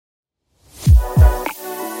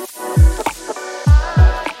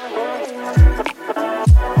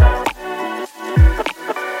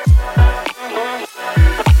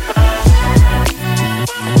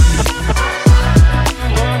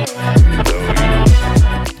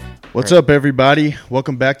What's up, everybody?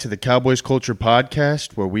 Welcome back to the Cowboys Culture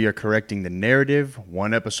Podcast, where we are correcting the narrative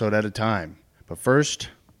one episode at a time. But first,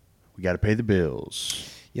 we got to pay the bills.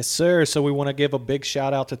 Yes, sir. So we want to give a big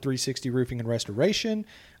shout out to 360 Roofing and Restoration.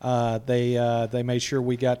 They made sure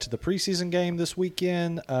we got to the preseason game this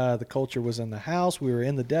weekend. The culture was in the house. We were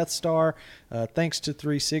in the Death Star. Thanks to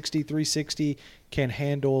 360. 360 can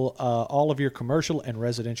handle all of your commercial and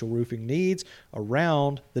residential roofing needs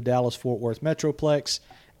around the Dallas-Fort Worth Metroplex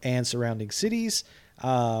and surrounding cities.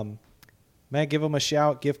 Man, give them a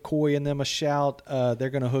shout. Give Coy and them a shout. They're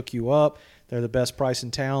going to hook you up. They're the best price in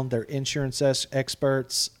town. They're insurance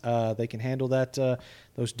experts. They can handle that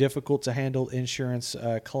those difficult-to-handle insurance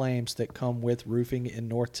claims that come with roofing in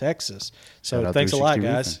North Texas. So thanks a lot,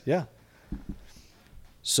 guys. Roofing. Yeah.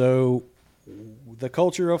 So the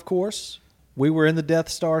culture, of course, we were in the Death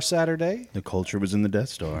Star Saturday. The culture was in the Death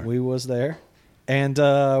Star. We was there. And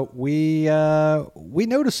we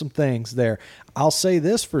noticed some things there. I'll say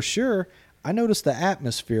this for sure. I noticed the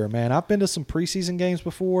atmosphere, man. I've been to some preseason games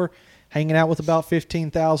before, hanging out with about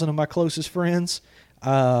 15,000 of my closest friends.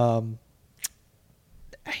 You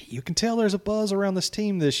can tell there's a buzz around this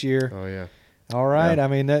team this year. Oh, yeah. All right. Yeah. I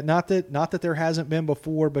mean, not that there hasn't been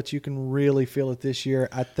before, but you can really feel it this year.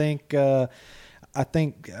 I think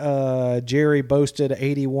Jerry boasted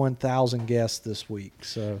 81,000 guests this week.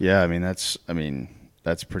 So Yeah,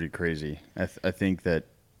 that's pretty crazy. I think that,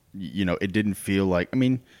 it didn't feel like,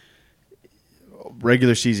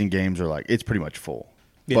 regular season games are like, it's pretty much full.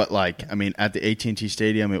 Yeah. But at the AT&T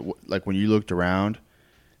Stadium, when you looked around,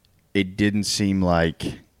 it didn't seem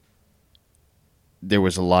like there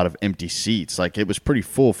was a lot of empty seats. Like, it was pretty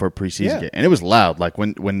full for a preseason game. And it was loud. Like,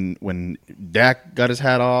 when Dak got his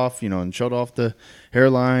hat off, and showed off the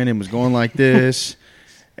hairline and was going like this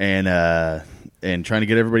and trying to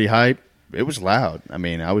get everybody hyped, it was loud.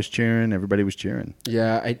 I was cheering. Everybody was cheering.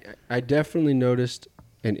 Yeah, I definitely noticed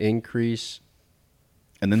an increase.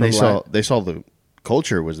 And then they saw the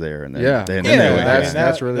culture was there, and then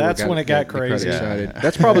that's when it got crazy. Excited.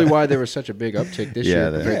 That's probably why there was such a big uptick this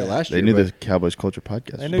year compared to last year. They knew the Cowboys Culture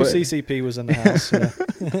Podcast. They knew CCP was in the house.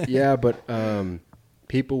 Yeah, but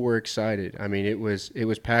people were excited. It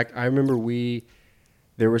was packed. I remember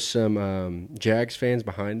there were some Jags fans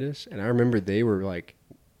behind us, and I remember they were like,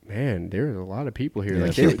 "Man, there were a lot of people here."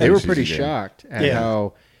 Yeah, they were pretty shocked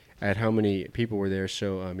at how many people were there.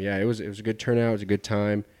 So it was a good turnout. It was a good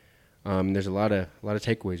time. There's a lot of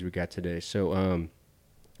takeaways we got today. So,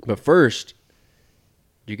 but first,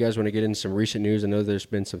 do you guys want to get into some recent news? I know there's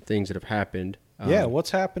been some things that have happened. What's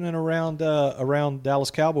happening around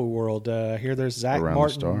Dallas Cowboy world? Here, there's Zach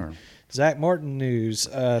Martin news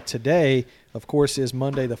today. Of course, is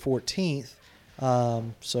Monday the 14th.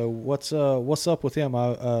 So what's up with him?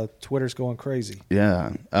 Twitter's going crazy.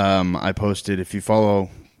 Yeah, I posted. If you follow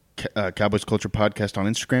Cowboys Culture Podcast on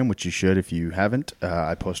Instagram, which you should if you haven't.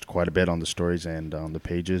 I post quite a bit on the stories and on the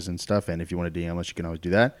pages and stuff, and if you want to DM us, you can always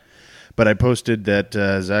do that. But I posted that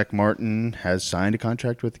Zach Martin has signed a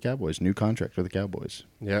contract with the Cowboys, new contract with the Cowboys.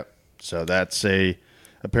 Yep. So that's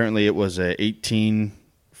apparently it was a 18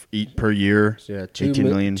 per year. So yeah, 18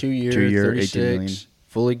 million, 2 year, 36, 18 million.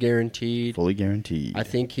 Fully guaranteed. Fully guaranteed. I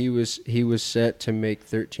think he was set to make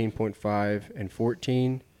 13.5 and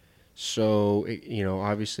 14. So,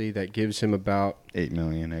 obviously that gives him about $8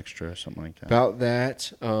 million extra, something like that. About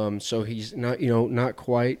that. So he's not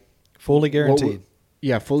quite fully guaranteed.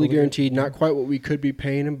 Fully guaranteed. Not quite what we could be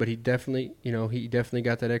paying him, but he definitely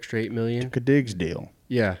got that extra $8 million. Took a Diggs deal.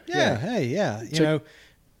 Yeah. Hey, yeah.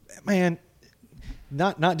 Man,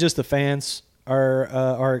 not just the fans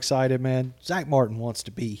are excited, man. Zach Martin wants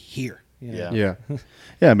to be here. Yeah.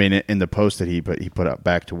 Yeah. In the post that he put up,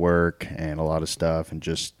 back to work and a lot of stuff, and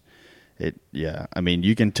just.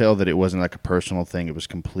 You can tell that it wasn't like a personal thing. It was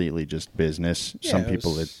completely just business. Yeah, some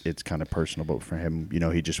people, it's kind of personal, but for him,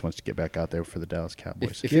 he just wants to get back out there for the Dallas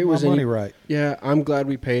Cowboys. If it was money right. Yeah, I'm glad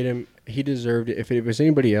we paid him. He deserved it. If it was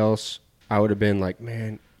anybody else, I would have been like,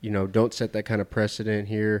 man, don't set that kind of precedent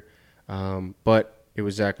here. But it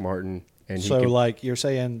was Zach Martin. And like you're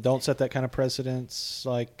saying, don't set that kind of precedence.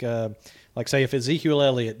 Like say if Ezekiel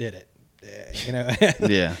Elliott did it.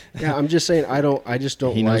 Yeah. I'm just saying I just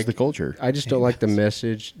don't he knows the culture. I just don't like the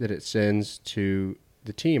message that it sends to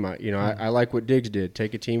the team. I like what Diggs did.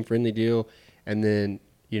 Take a team-friendly deal, and then,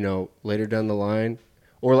 later down the line,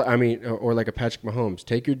 or like a Patrick Mahomes.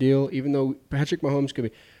 Take your deal, even though Patrick Mahomes could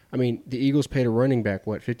be – the Eagles paid a running back,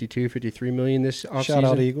 $52-53 million this offseason? Shout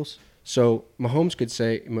out Eagles. So Mahomes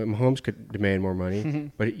could demand more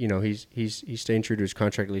money, but he's staying true to his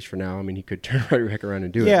contract, at least for now. He could turn right back around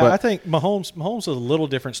and do it. Yeah, I think Mahomes is a little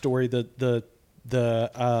different story. The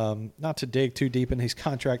not to dig too deep in these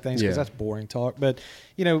contract things because Yeah. that's boring talk, but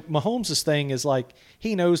Mahomes' thing is like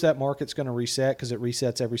he knows that market's going to reset because it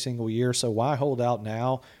resets every single year. So why hold out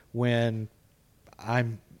now when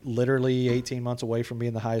I'm literally 18 months away from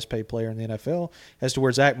being the highest paid player in the NFL, as to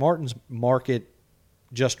where Zach Martin's market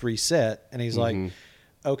just reset, and he's like,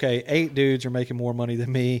 okay, 8 dudes are making more money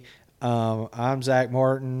than me. I'm Zach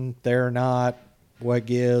Martin. They're not. What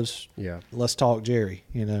gives? Yeah. Let's talk Jerry.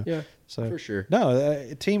 Yeah. So for sure.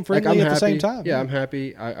 No, team Like, friendly I'm at happy. the same time. Yeah, I'm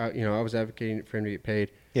happy. I was advocating for him to get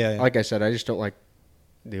paid. Yeah. Like I said, I just don't like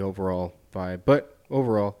the overall vibe. But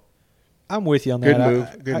overall, I'm with you on good that.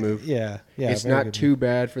 move. Good move. Yeah. It's very not good too move.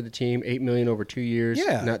 bad for the team. $8 million over 2 years.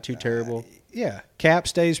 Yeah. Not too terrible. Yeah. Cap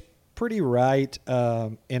stays pretty right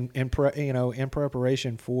in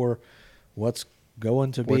preparation for what's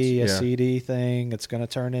going to be a CD thing. It's going to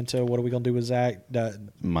turn into what are we going to do with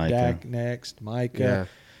Micah. Dak next, Micah.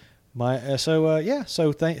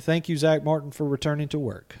 So thank you, Zach Martin, for returning to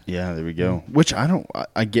work. Yeah, there we go. Which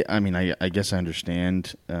I guess I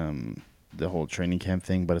understand the whole training camp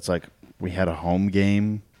thing, but it's like we had a home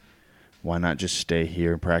game. Why not just stay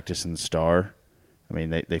here and practice in the Star? I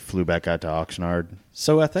mean, they flew back out to Oxnard.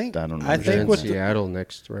 So I think Then with Seattle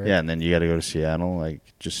next, right? Yeah, and then you got to go to Seattle. Like,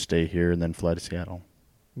 just stay here and then fly to Seattle.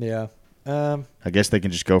 Yeah. I guess they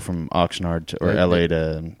can just go from Oxnard or LA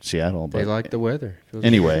to Seattle. But They like the weather. Feels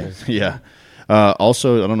anyway, nice. yeah.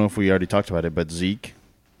 Also, I don't know if we already talked about it, but Zeke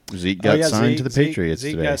got signed to the Patriots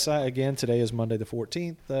Zeke today. got signed again. Today is Monday the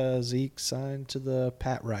 14th. Zeke signed to the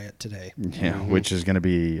Pat Riot today. Yeah, which is going to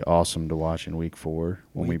be awesome to watch in Week 4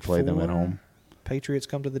 when we play them at home. Patriots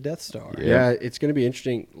come to the Death Star. Yeah, it's going to be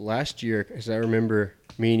interesting. Last year, because I remember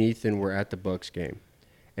me and Ethan were at the Bucks game,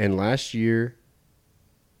 and last year,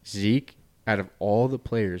 Zeke, out of all the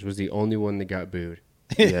players, was the only one that got booed.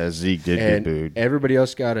 Yeah, Zeke did get And booed. everybody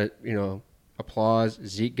else got applause.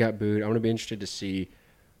 Zeke got booed. I'm going to be interested to see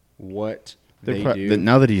what they do.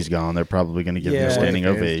 Now that he's gone, they're probably going to give him a Yeah. standing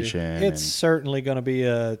What the fans ovation. It's certainly going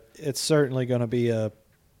to be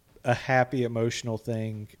a happy emotional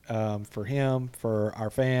thing for him, for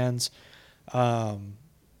our fans.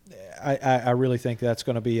 I really think that's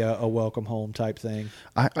going to be a welcome home type thing.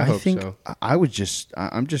 I hope think so. I'm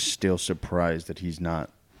just still surprised that he's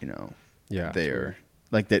not, there.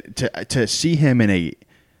 Like that to see him in a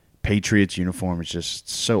Patriots uniform is just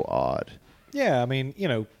so odd. Yeah, I mean,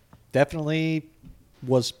 definitely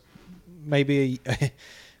was maybe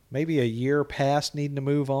a year past needing to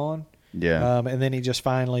move on. Yeah. And then he just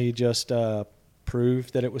finally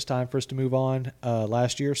proved that it was time for us to move on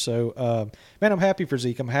last year. So, man, I'm happy for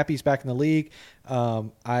Zeke. I'm happy he's back in the league.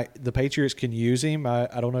 The Patriots can use him.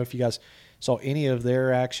 I don't know if you guys saw any of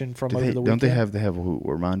their action from over the weekend. Don't they have who?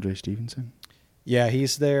 Ramondre Stevenson? Yeah,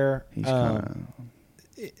 he's there. He's kind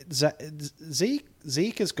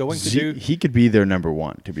Zeke is going of to do. he could be their number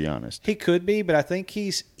one, to be honest. He could be, but I think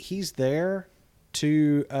he's there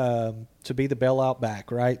to be the bailout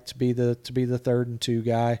back, right? To be the 3rd and 2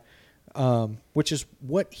 guy, which is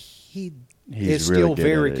what he's really still good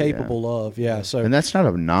very at it, capable of. Yeah. So And that's not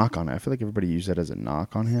a knock on it. I feel like everybody used that as a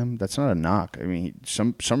knock on him. That's not a knock. I mean,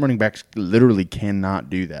 some running backs literally cannot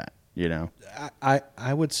do that.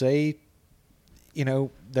 I would say,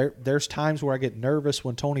 there's times where I get nervous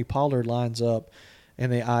when Tony Pollard lines up in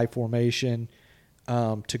the I formation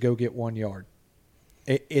to go get 1 yard.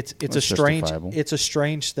 It's a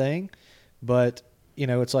strange thing, but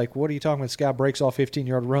it's like, what are you talking about? This guy breaks off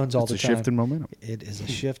 15-yard runs all the time. It's a shift in momentum. It is a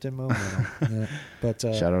shift in momentum. Yeah. But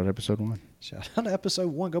shout out episode 1. Shout out to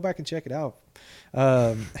episode 1. Go back and check it out.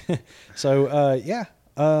 What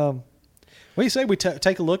do you say we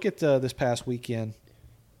take a look at this past weekend?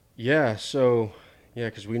 Yeah,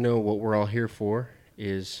 because we know what we're all here for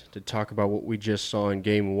is to talk about what we just saw in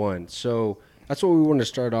Game 1. So that's what we want to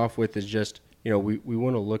start off with is just, we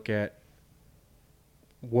want to look at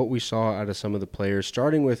what we saw out of some of the players,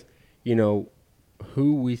 starting with,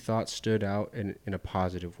 who we thought stood out in a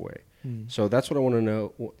positive way. So that's what I want to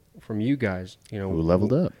know from you guys. Who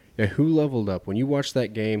leveled up? Yeah, who leveled up? When you watched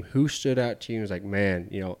that game, who stood out to you and was like, man,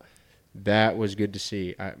 that was good to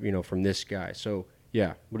see, from this guy. So,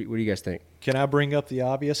 yeah, what do you guys think? Can I bring up the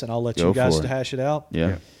obvious, and I'll let Go you guys for it. hash it out?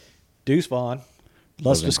 Yeah. Deuce Vaughn.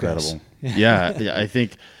 Let's discuss. Incredible. Yeah, I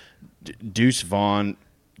think Deuce Vaughn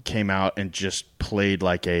came out and just played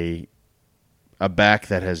like a back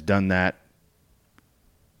that has done that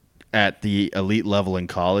at the elite level in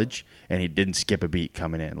college, and he didn't skip a beat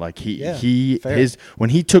coming in. Like when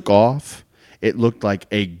he took off, it looked like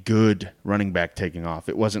a good running back taking off.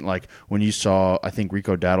 It wasn't like when you saw, I think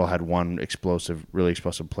Rico Dowdle had one really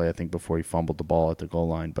explosive play, I think, before he fumbled the ball at the goal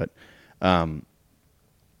line. But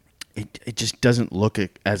it just doesn't look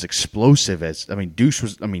as explosive as Deuce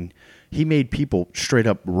was. He made people straight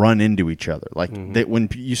up run into each other. Like when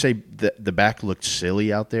you say the back looked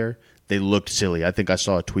silly out there, they looked silly. I think I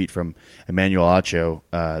saw a tweet from Emmanuel Acho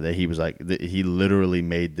that he was like he literally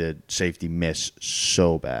made the safety miss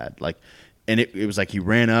so bad. Like, and it was like he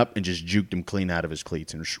ran up and just juked him clean out of his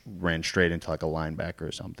cleats and ran straight into like a linebacker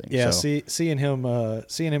or something. Yeah, so, seeing him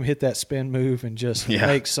hit that spin move and just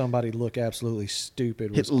make somebody look absolutely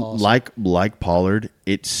stupid was awesome. Like Pollard,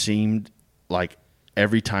 it seemed like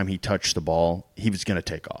every time he touched the ball, he was going to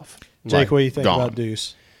take off. Jake, what do you think about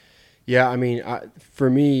Deuce? Yeah, for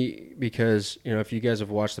me, because if you guys have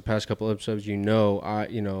watched the past couple episodes, being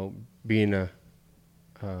a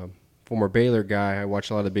former Baylor guy, I watched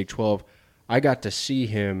a lot of the Big 12. I got to see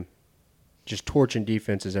him just torching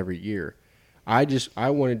defenses every year. I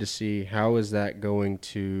wanted to see how is that going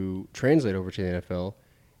to translate over to the NFL,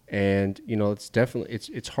 and it's definitely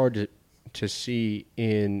it's hard to see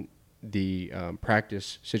in the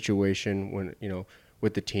practice situation when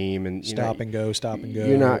with the team and stop and go.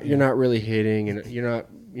 You're not really hitting and you're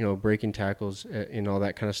not breaking tackles and all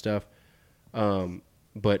that kind of stuff.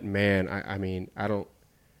 But man, I don't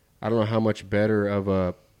know how much better of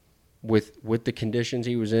a with the conditions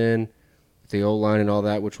he was in, the O-line and all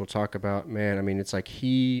that, which we'll talk about. Man, it's like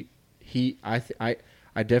I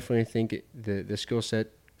definitely think the skill set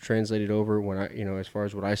translated over when as far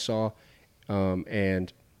as what I saw,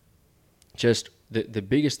 and just the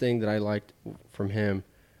biggest thing that I liked from him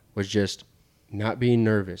was just not being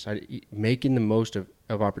nervous, making the most of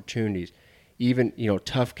opportunities, even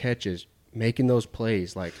tough catches, making those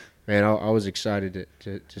plays. Like, man, I was excited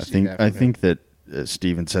to see that. I think that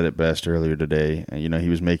Steven said it best earlier today. He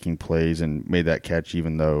was making plays and made that catch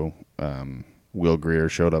even though Will Greer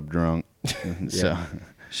showed up drunk. So.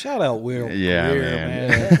 Shout out Will Greer,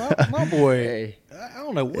 man. My boy, hey. I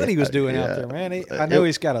don't know what he was doing out there, man. I know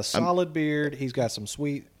he's got a solid beard. He's got some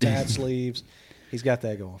sweet tat sleeves. He's got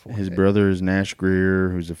that going for him. His brother is Nash Greer,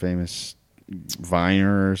 who's a famous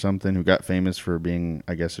viner or something, who got famous for being,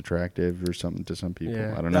 I guess, attractive or something to some people.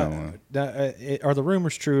 Yeah. I don't know. Are the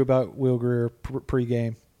rumors true about Will Greer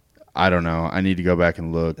pregame? I don't know. I need to go back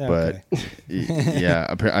and look, but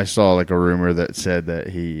yeah, I saw like a rumor that said that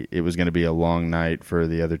it was going to be a long night for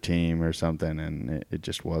the other team or something, and it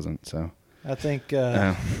just wasn't. So I think,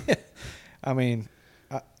 not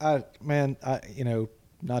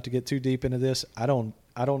to get too deep into this, I don't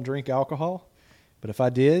drink alcohol, but if I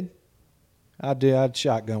did, I'd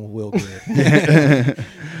shotgun with Will Greer.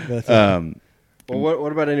 But, well,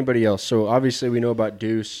 what about anybody else? So obviously we know about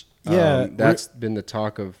Deuce. Yeah, that's been the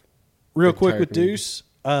talk of. Real quick with Deuce,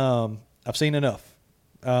 I've seen enough.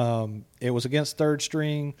 It was against third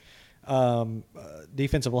string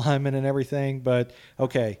defensive linemen and everything, but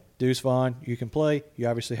okay, Deuce Vaughn, you can play. You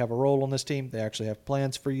obviously have a role on this team. They actually have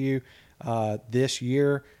plans for you this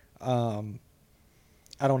year. I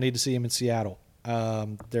don't need to see him in Seattle.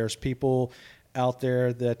 There's people out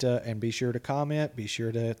there that and be sure to comment, be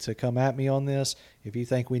sure to come at me on this. If you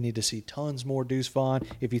think we need to see tons more Deuce Vaughn,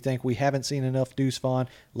 if you think we haven't seen enough Deuce Vaughn,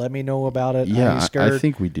 let me know about it. Yeah, I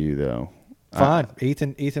think we do though. Fine.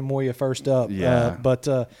 Ethan Moya first up. Yeah. But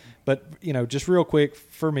just real quick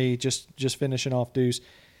for me, just finishing off Deuce.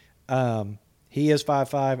 He is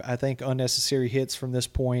 5'5". I think unnecessary hits from this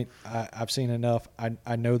point. I've seen enough.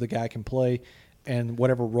 I know the guy can play, and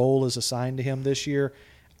whatever role is assigned to him this year,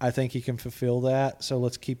 I think he can fulfill that. So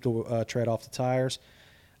let's keep the tread off the tires.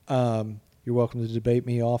 You're welcome to debate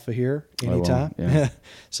me off of here anytime. Yeah.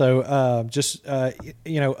 So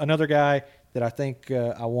another guy that I think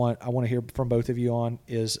I want to hear from both of you on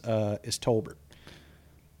is Tolbert.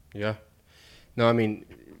 Yeah. No,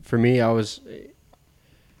 for me,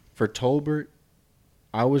 for Tolbert,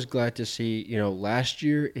 I was glad to see, last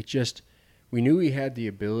year we knew he had the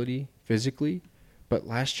ability physically, but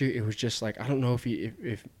last year it was just like, I don't know if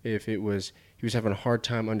it was he was having a hard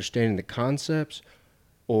time understanding the concepts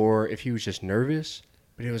or if he was just nervous,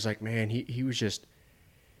 but it was like, man, he was just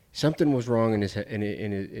something was wrong in his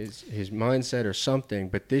mindset or something.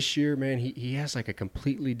 But this year, man, he has like a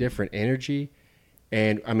completely different energy,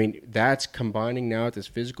 and that's combining now with his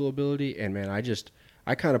physical ability. And man, I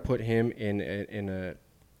kind of put him in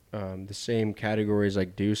the same category as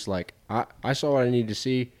like Deuce. Like I saw what I needed to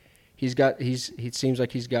see. He seems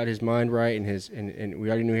like he's got his mind right and we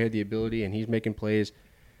already knew he had the ability and he's making plays.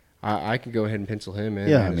 I could go ahead and pencil him in.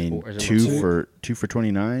 Yeah, two for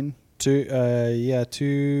 29. Two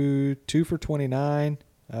for 29.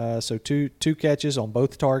 So two catches on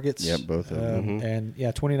both targets. Yep, both of them.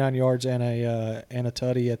 And 29 yards and a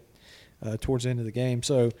tutty at towards the end of the game.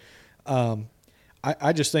 So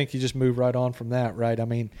I just think you just move right on from that, right?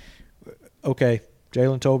 Okay,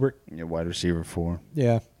 Jalen Tolbert. Yeah, wide receiver 4.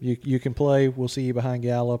 Yeah, you can play. We'll see you behind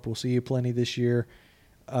Gallup. We'll see you plenty this year.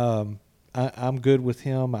 I'm good with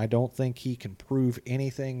him. I don't think he can prove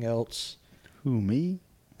anything else. Who, me?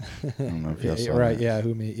 I don't know if y'all saw right, that. yeah,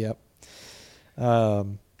 who me? Yep.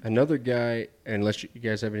 Another guy, unless you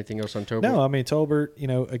guys have anything else on Tolbert? No, I mean Tolbert.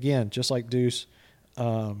 Again, just like Deuce,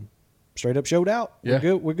 straight up showed out.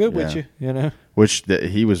 Yeah. We're good with Yeah. you. Which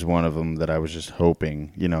he was one of them that I was just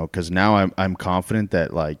hoping, because now I'm confident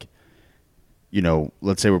that, like,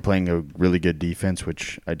 let's say we're playing a really good defense,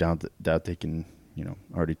 which I doubt they can,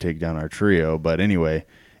 already take down our trio. But anyway,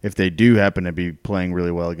 if they do happen to be playing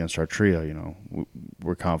really well against our trio,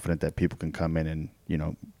 we're confident that people can come in and,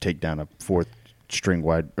 take down a 4th string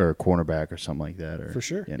wide or cornerback or something like that. Or, For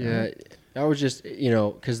sure. Yeah, I was just,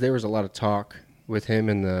 because there was a lot of talk with him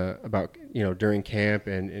about during camp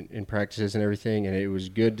and in practices and everything, and it was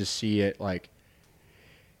good to see it, like,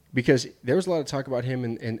 because there was a lot of talk about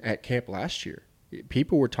him at camp last year.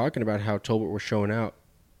 People were talking about how Tolbert was showing out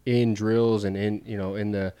in drills and in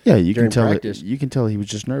the you can tell practice. you can tell he was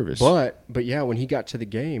just nervous. But yeah, when he got to the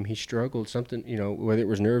game, he struggled something, whether it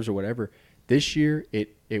was nerves or whatever. This year,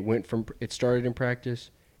 it started in practice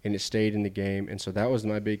and it stayed in the game, and so that was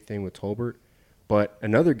my big thing with Tolbert. But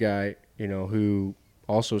another guy, who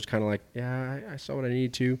also was kind of like, yeah, I saw what I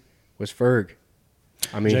needed to, was Ferg.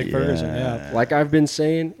 I mean, Jake Ferguson, yeah. like I've been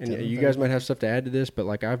saying, and you guys might have stuff to add to this, but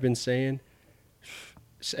like I've been saying,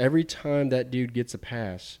 every time that dude gets a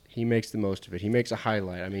pass, he makes the most of it. He makes a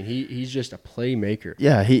highlight. I mean, he's just a playmaker.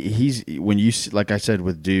 Yeah, he's when you see, like I said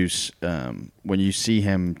with Deuce, when you see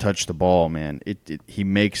him touch the ball, man, he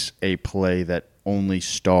makes a play that only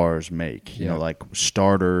stars make. Yeah. Like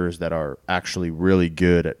starters that are actually really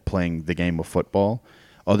good at playing the game of football.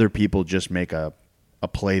 Other people just make a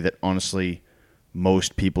play that honestly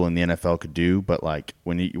most people in the NFL could do, but like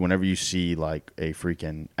whenever you see like a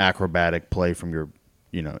freaking acrobatic play from your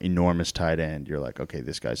enormous tight end, you're like, okay,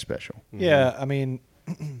 this guy's special. Yeah, I mean,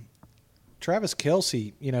 Travis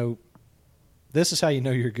Kelce, this is how you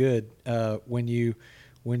know you're good when you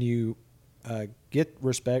get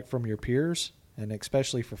respect from your peers, and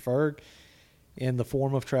especially for Ferg, in the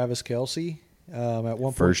form of Travis Kelce. At one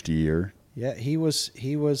point, First year. Yeah, he was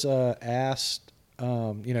asked,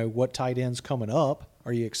 what tight ends coming up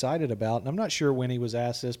are you excited about? And I'm not sure when he was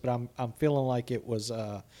asked this, but I'm feeling like it was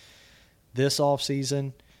this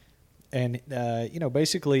offseason. And,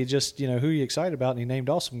 basically just, who are you excited about? And he named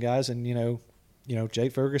awesome guys. And,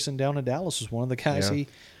 Jake Ferguson down in Dallas was one of the guys he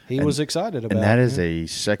was excited about. And that is a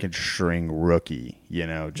second string rookie,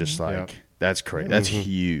 that's crazy. That's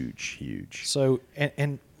huge. So,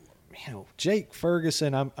 and Jake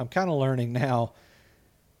Ferguson, I'm kind of learning now,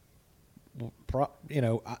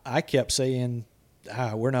 I kept saying,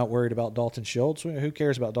 we're not worried about Dalton Schultz. Who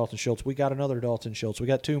cares about Dalton Schultz? We got another Dalton Schultz. We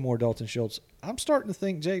got 2 more Dalton Schultz. I'm starting to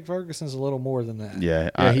think Jake Ferguson's a little more than that. Yeah,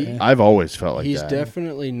 I've always felt like he's that.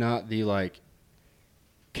 definitely not the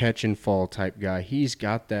catch and fall type guy. He's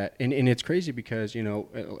got that, and it's crazy because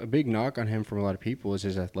a big knock on him from a lot of people is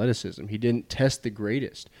his athleticism. He didn't test the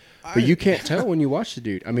greatest, but you can't tell when you watch the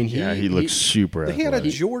dude. I mean, he looks super athletic. He had a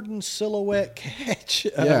Jordan silhouette catch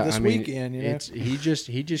this weekend. He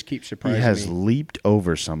just keeps surprising me. He has leaped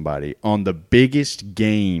over somebody on the biggest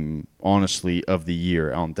game, honestly, of the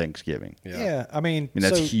year on Thanksgiving. Yeah, I mean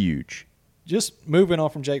that's huge. Just moving on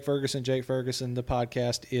from Jake Ferguson. Jake Ferguson, the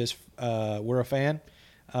podcast is we're a fan.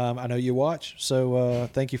 I know you watch, so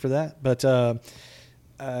thank you for that. But,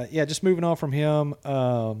 just moving on from him,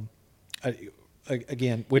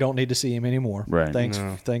 again, we don't need to see him anymore. Right.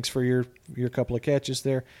 Thanks for your couple of catches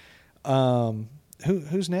there.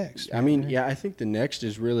 Who's next? I mean, I think the next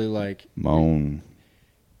is really Moan.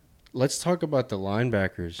 Let's talk about the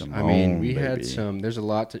linebackers. We had some. There's a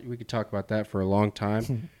lot we could talk about that for a long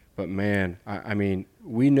time. But, man, I mean,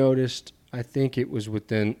 we noticed – I think it was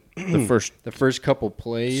within the first couple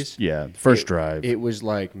plays. Yeah, the first drive. It was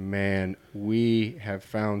like, man, we have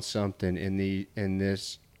found something in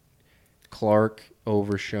this Clark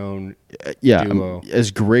Overshown duo.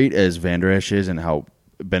 As great as Van Der Esch is and how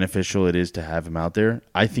beneficial it is to have him out there,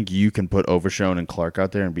 I think you can put Overshown and Clark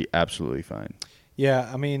out there and be absolutely fine. Yeah,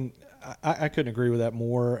 I mean, I couldn't agree with that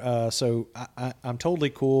more. So I'm totally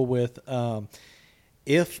cool with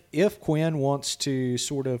if Quinn wants to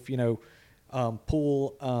sort of,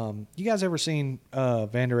 pull. You guys ever seen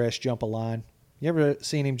Van Der Esch jump a line? You ever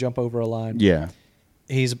seen him jump over a line? Yeah,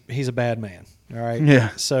 he's a bad man. All right. Yeah.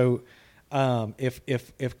 So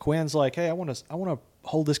if Quinn's like, hey, I want to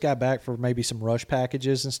hold this guy back for maybe some rush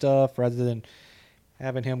packages and stuff, rather than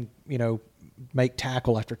having him, make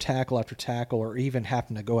tackle after tackle after tackle, or even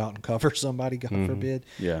having to go out and cover somebody, God forbid.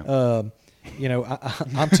 Yeah.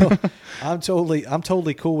 I'm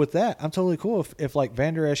totally cool with that. I'm totally cool if like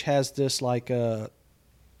Van Der Esch has this like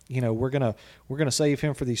we're gonna save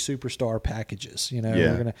him for these superstar packages.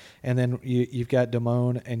 And then you've got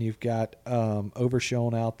Damone and you've got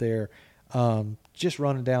Overshown out there, just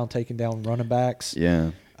running down, taking down running backs.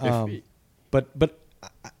 Yeah. But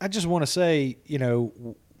I just want to say,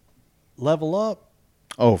 level up.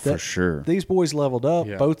 Oh, for sure. These boys leveled up.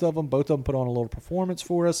 Yeah. Both of them put on a little performance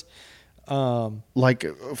for us. I want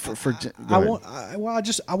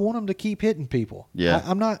them to keep hitting people. Yeah.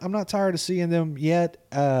 I'm not tired of seeing them yet.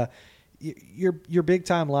 Your big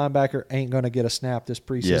time linebacker ain't going to get a snap this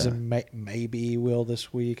preseason. Yeah. Maybe he will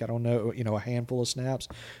this week. I don't know. A handful of snaps,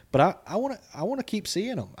 but I want to keep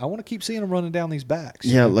seeing them. I want to keep seeing them running down these backs.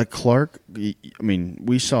 Yeah, like Clark. I mean,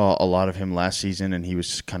 we saw a lot of him last season, and he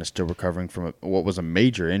was kind of still recovering from what was a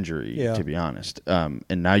major injury, to be honest. And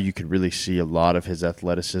now you could really see a lot of his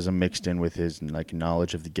athleticism mixed in with his like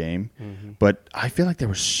knowledge of the game. Mm-hmm. But I feel like there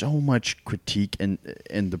was so much critique, and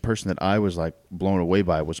the person that I was like blown away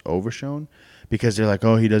by was Overshown. Because they're like,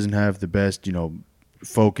 oh, he doesn't have the best,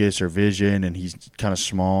 focus or vision, and he's kind of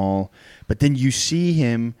small. But then you see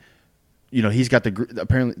him, he's got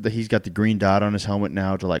apparently he's got the green dot on his helmet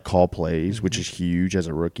now to like call plays, mm-hmm. which is huge as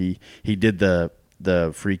a rookie. He did the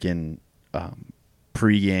freaking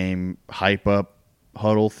pregame hype up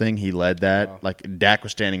huddle thing. He led that. Wow. Like Dak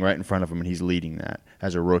was standing right in front of him, and he's leading that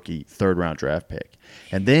as a rookie, 3rd round draft pick.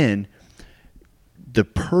 And then the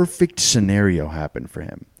perfect scenario happened for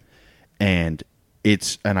him. And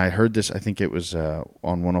I heard this, I think it was on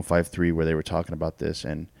 105.3 where they were talking about this,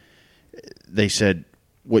 and they said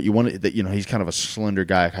what you want that he's kind of a slender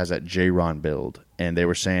guy, has that J-Ron build, and they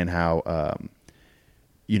were saying how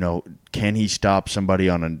can he stop somebody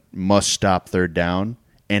on a must-stop 3rd down?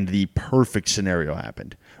 And the perfect scenario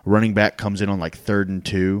happened. Running back comes in on like 3rd and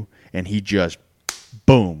 2, and he just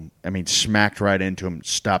boom, smacked right into him,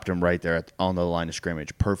 stopped him right there on the line of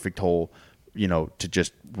scrimmage, perfect hole. To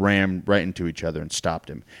just ram right into each other and stopped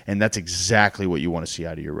him. And that's exactly what you want to see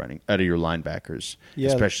out of your linebackers. Yeah.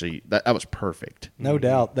 Especially that was perfect. No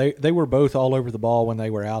doubt. They were both all over the ball when they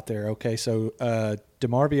were out there. Okay, so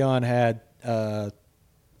DeMarvion had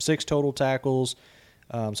 6 total tackles.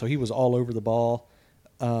 So he was all over the ball.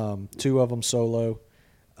 2 of them solo.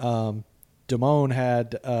 Damone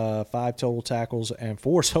had 5 total tackles and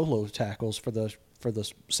 4 solo tackles for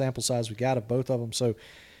the sample size we got of both of them. So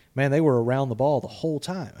man, they were around the ball the whole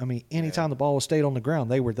time. Anytime the ball stayed on the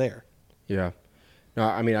ground, they were there. Yeah. No,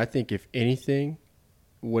 I think if anything,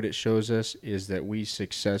 what it shows us is that we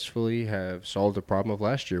successfully have solved the problem of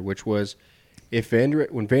last year, which was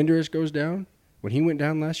when Van Der Esch goes down, when he went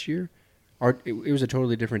down last year, it was a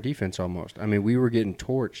totally different defense almost. We were getting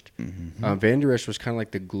torched. Mm-hmm. Van Der Esch was kind of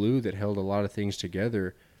like the glue that held a lot of things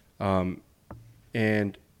together. But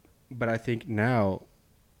I think now,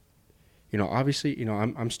 obviously,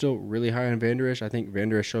 I'm still really high on Van Der Esch. I think Van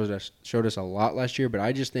Der Esch showed us a lot last year, but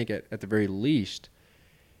I just think at the very least,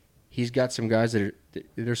 he's got some guys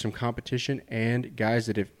there's some competition, and guys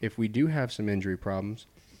that if we do have some injury problems,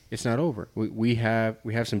 it's not over. We have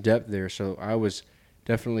some depth there, so I was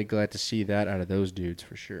definitely glad to see that out of those dudes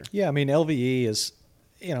for sure. Yeah, LVE is,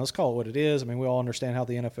 let's call it what it is. We all understand how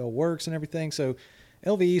the NFL works and everything, so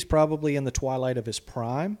LVE is probably in the twilight of his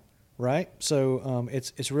prime. Right, so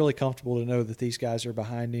it's really comfortable to know that these guys are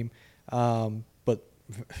behind him, but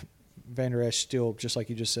Van Der Esch still, just like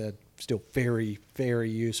you just said, still very, very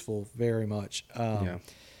useful, very much.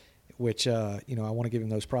 Which I want to give him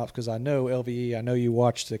those props because I know LVE, I know you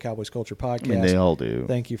watched the Cowboys Culture podcast. They all do.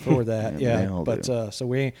 Thank you for that. But so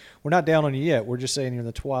we're not down on you yet. We're just saying you're in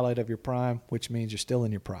the twilight of your prime, which means you're still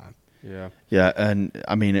in your prime. Yeah, and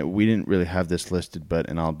we didn't really have this listed,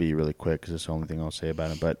 and I'll be really quick because it's the only thing I'll say about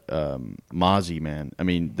it. But Mozzie, man,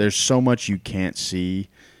 there's so much you can't see,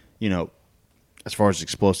 as far as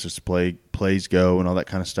explosive plays go and all that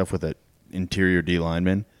kind of stuff with an interior D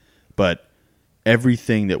lineman. But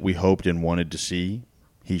everything that we hoped and wanted to see,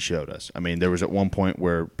 he showed us. There was at one point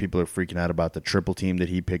where people are freaking out about the triple team that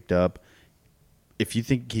he picked up. If you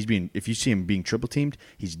see him being triple teamed,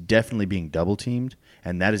 he's definitely being double teamed.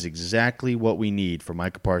 And that is exactly what we need for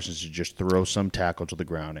Micah Parsons to just throw some tackle to the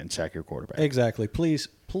ground and sack your quarterback. Exactly.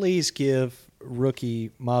 Please give rookie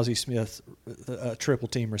Mozzie Smith a triple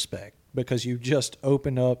team respect because you just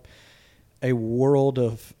opened up a world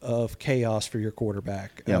of chaos for your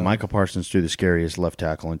quarterback. Yeah, Micah Parsons threw the scariest left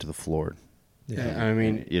tackle into the floor.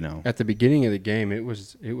 Yeah, at the beginning of the game, it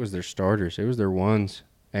was their starters. It was their ones.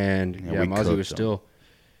 And, Mozzie was still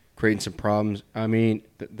creating some problems.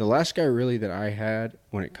 The last guy really that I had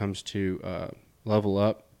when it comes to level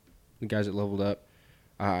up, the guys that leveled up,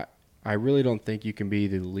 I really don't think you can be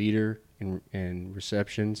the leader in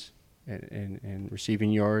receptions and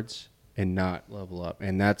receiving yards and not level up.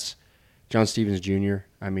 And that's John Stevens Jr.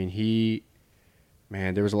 I mean,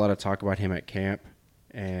 there was a lot of talk about him at camp,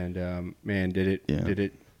 and did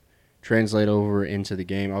it translate over into the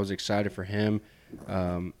game? I was excited for him,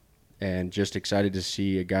 and just excited to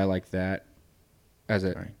see a guy like that as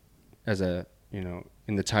a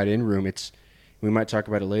in the tight end room. We might talk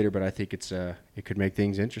about it later, but I think it could make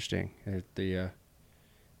things interesting at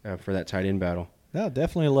for that tight end battle. No,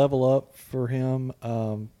 definitely a level up for him.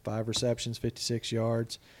 5 receptions, 56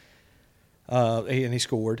 yards, and he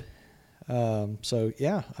scored. So,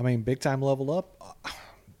 yeah, I mean, big-time level up.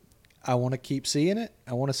 I want to keep seeing it.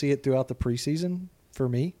 I want to see it throughout the preseason for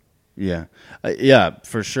me. Yeah. Yeah,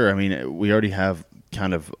 for sure. I mean, we already have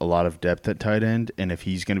kind of a lot of depth at tight end, and if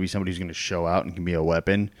he's going to be somebody who's going to show out and can be a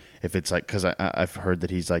weapon, if it's like – because I've heard that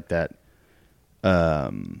he's like that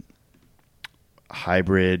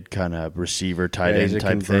hybrid kind of receiver tight end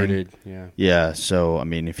type thing. Yeah. So, I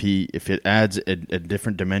mean, if it adds a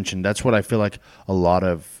different dimension, that's what I feel like a lot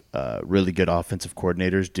of really good offensive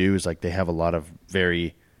coordinators do is like they have a lot of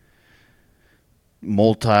very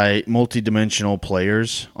multi-dimensional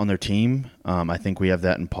players on their team. I think we have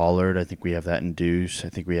that in Pollard. I think we have that in Deuce. I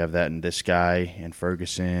think we have that in this guy and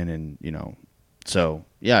Ferguson, and so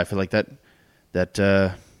yeah, I feel like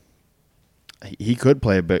that he could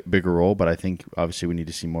play a bigger role, but I think obviously we need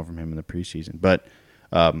to see more from him in the preseason. But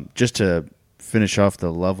just to finish off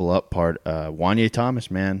the level up part, Wanye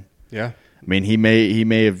Thomas, man. Yeah. I mean, he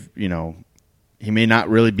may have, he may not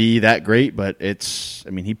really be that great, but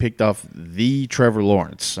he picked off the Trevor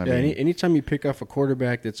Lawrence. Anytime you pick off a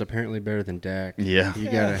quarterback that's apparently better than Dak, you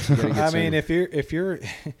gotta get I mean, if you're,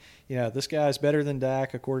 this guy's better than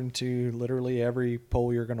Dak according to literally every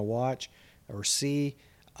poll you're going to watch or see,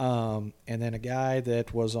 and then a guy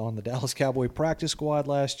that was on the Dallas Cowboy practice squad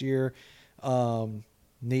last year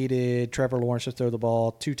needed Trevor Lawrence to throw the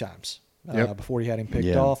ball 2 times before he had him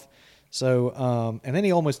picked off. So, and then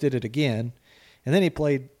he almost did it again. And then he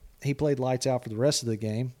played lights out for the rest of the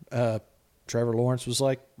game. Trevor Lawrence was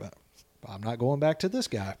like, I'm not going back to this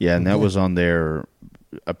guy. Yeah, and that was on their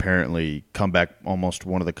apparently comeback, almost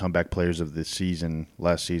one of the comeback players of the season,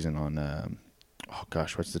 last season on,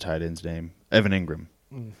 what's the tight end's name? Evan Ingram.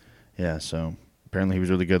 Mm. Yeah, so apparently he was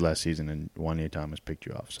really good last season, and Wanye Thomas picked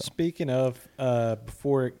you off. So. Speaking of,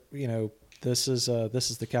 before, this is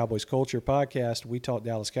the Cowboys Culture podcast. We talk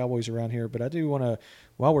Dallas Cowboys around here, but I do want to,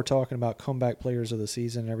 while we're talking about comeback players of the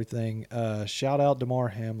season and everything, shout out DeMar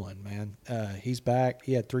Hamlin, man. He's back.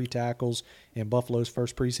 He had 3 tackles in Buffalo's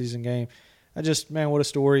first preseason game. What a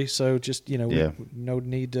story. So just, no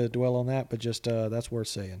need to dwell on that, but just that's worth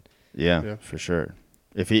saying. Yeah, for sure.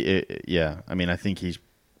 I think he's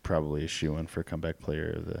probably a shoo-in for comeback player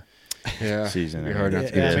of the season. Hard not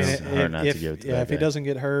to give it to him. If he doesn't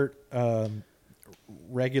get hurt,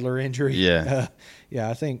 regular injury. I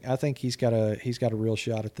think he's got a real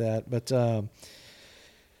shot at that. But do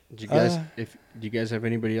you guys have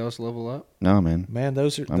anybody else level up? No, man. Man,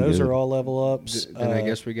 those are all level ups. Then I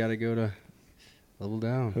guess we got to go to level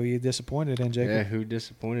down. Who are you disappointed in, Jacob? Yeah, who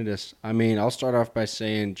disappointed us? I mean, I'll start off by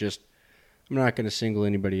saying I'm not going to single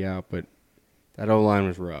anybody out, but that O-line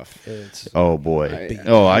was rough. Oh boy!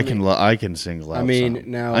 I can single out. I mean,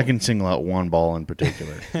 some. now I can single out one ball in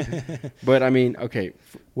particular. But I mean, okay.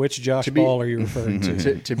 Which Josh Ball are you referring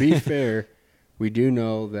to? To be fair, we do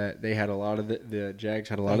know that they had a lot of the Jags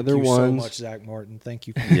had a lot of their ones. Thank you so much, Zach Martin. Thank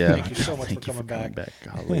you. Thank you so much for coming back.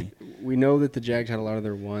 Golly. We know that the Jags had a lot of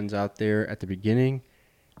their ones out there at the beginning,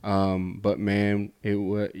 but man, it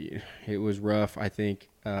was rough. I think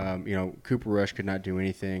Cooper Rush could not do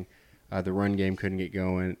anything. The run game couldn't get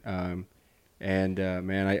going. I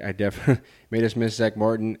definitely made us miss Zach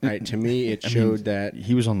Martin. To me, it showed that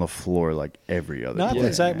he was on the floor like every other. Not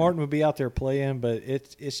that Zach Martin would be out there playing, but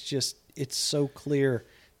it's so clear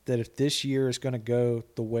that if this year is going to go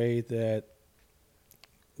the way that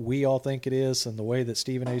we all think it is, and the way that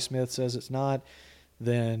Stephen A. Smith says it's not,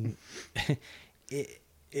 then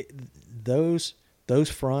those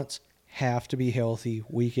fronts have to be healthy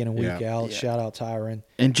week in and week out. Yeah. Shout out Tyron.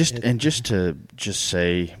 And just to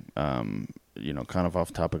say, kind of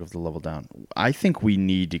off topic of the level down, I think we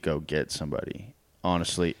need to go get somebody,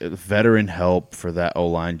 honestly, veteran help for that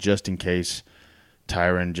O-line, just in case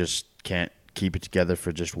Tyron just can't keep it together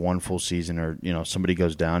for just one full season, or somebody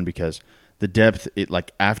goes down, because the depth,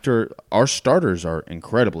 after our starters are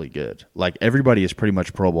incredibly good. Like, everybody is pretty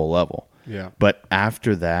much Pro Bowl level. Yeah. But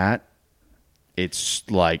after that, it's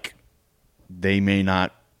like they may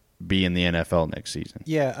not be in the NFL next season.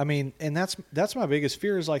 Yeah, I mean, and that's my biggest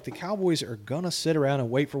fear is like the Cowboys are going to sit around and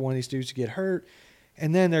wait for one of these dudes to get hurt,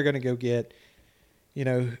 and then they're going to go get,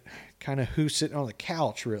 kind of who's sitting on the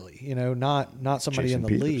couch, really, not somebody Jason in the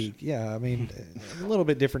Peters. league. Yeah, I mean, a little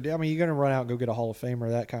bit different. I mean, you're going to run out and go get a Hall of Famer.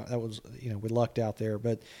 That was, we lucked out there,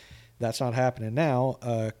 but that's not happening now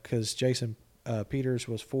because Jason Peters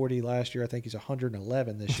was 40 last year. I think he's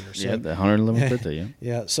 111 this year. So, Yeah, the 111th birthday. Yeah.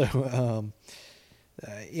 yeah. So,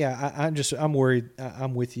 I'm worried.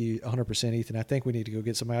 I'm with you 100%, Ethan. I think we need to go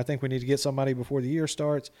get somebody. I think we need to get somebody before the year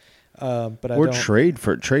starts. But I don't trade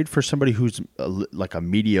for somebody who's like a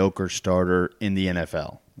mediocre starter in the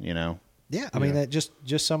NFL. Yeah, I mean that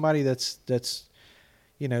just somebody that's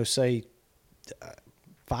say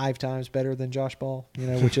 5 times better than Josh Ball,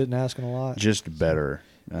 which isn't asking a lot. Just better,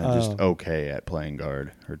 just okay at playing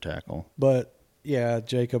guard or tackle. But yeah,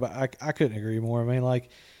 Jacob, I couldn't agree more. I mean, like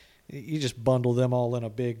you just bundle them all in a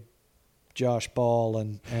big Josh Ball,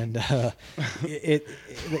 and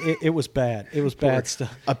it was bad. It was bad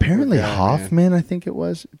stuff. Apparently, Hoffman, I think it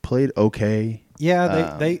was, played okay.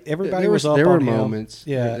 Yeah, everybody was up there on were him. moments.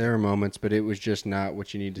 Yeah, there were moments, but it was just not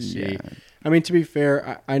what you need to see. Yeah. I mean, to be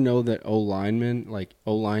fair, I know that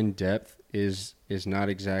O-line depth is not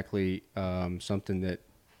exactly something that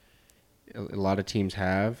a lot of teams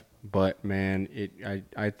have. But man,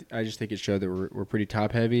 I just think it showed that we're pretty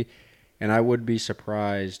top heavy, and I would be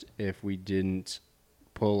surprised if we didn't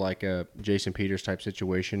pull like a Jason Peters type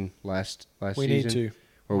situation last season. We need to.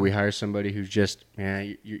 Where we hire somebody who's just,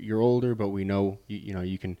 you're older, but we know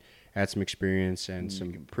you can add some experience and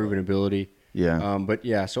some proven ability. Yeah. But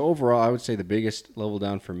yeah, so overall, I would say the biggest level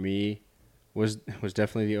down for me was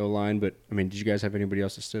definitely the O-line. But I mean, did you guys have anybody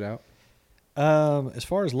else that stood out? As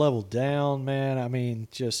far as level down, man, I mean,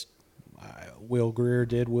 just Will Greer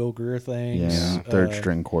did Will Greer things. Yeah, third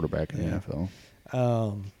string quarterback in the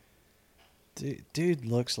NFL. Dude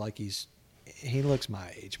looks like he looks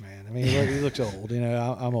my age, man. I mean, he looks old.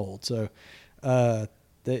 I'm old, so that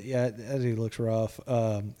dude looks rough.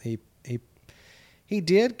 He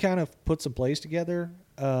did kind of put some plays together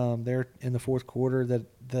there in the fourth quarter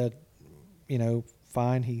that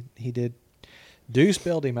fine. He did. Deuce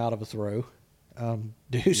bailed him out of a throw.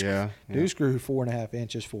 Deuce grew 4.5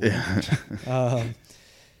 inches for him.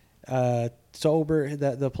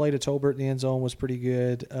 Tolbert, the play to Tolbert in the end zone was pretty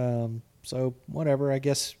good. So whatever, I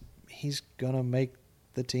guess he's gonna make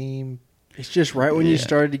the team. It's just right when you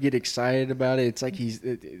started to get excited about it. It's like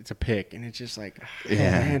it's a pick, and it's just like,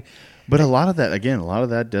 man. But a lot of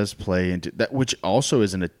that does play into that, which also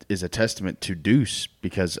is a testament to Deuce,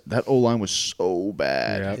 because that O-line was so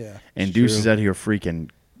bad, and Deuce is out here freaking,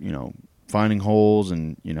 finding holes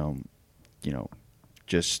and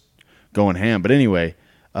just going ham. But anyway,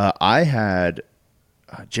 I had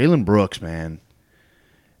Jalen Brooks, man.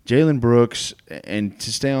 Jalen Brooks, and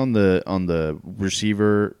to stay on the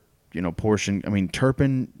receiver, portion. I mean,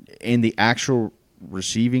 Turpin in the actual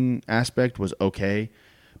receiving aspect was okay,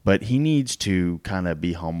 but he needs to kind of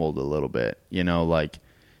be humbled a little bit.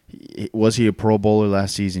 Was he a Pro Bowler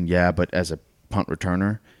last season? Yeah, but as a punt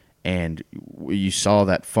returner, and you saw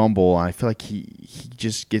that fumble. I feel like he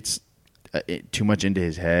just gets too much into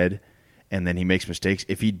his head, and then he makes mistakes.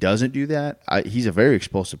 If he doesn't do that, he's a very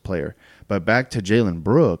explosive player. But back to Jalen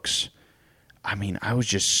Brooks, I mean, I was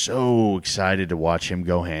just so excited to watch him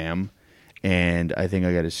go ham. And I think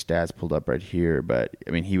I got his stats pulled up right here. But,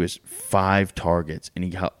 I mean, he was 5 targets, and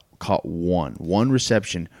he caught one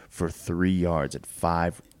reception for 3 yards at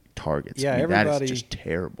 5 targets. Yeah, I mean, that is just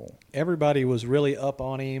terrible. Everybody was really up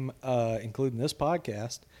on him, including this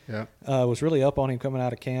podcast. Yeah. Was really up on him coming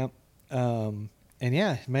out of camp. And,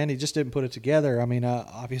 yeah, man, he just didn't put it together. I mean,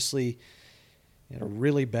 obviously – a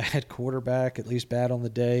really bad quarterback, at least bad on the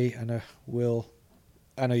day. I know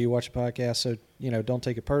you watch the podcast, so don't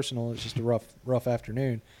take it personal. It's just a rough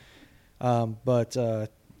afternoon. But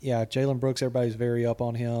Jalen Brooks, everybody's very up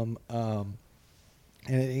on him, and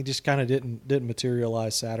he just kind of didn't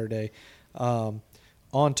materialize Saturday. On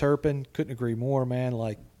Turpin, couldn't agree more, man.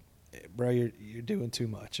 Like, bro, you're doing too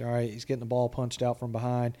much. All right, he's getting the ball punched out from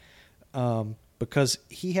behind because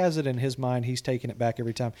he has it in his mind. He's taking it back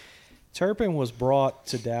every time. Turpin was brought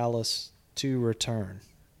to Dallas to return.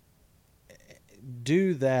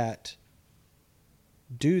 Do that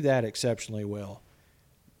exceptionally well.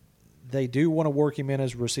 They do want to work him in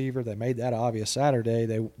as a receiver. They made that obvious Saturday.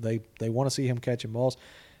 They want to see him catching balls.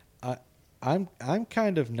 I'm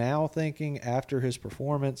kind of now thinking after his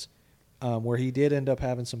performance, where he did end up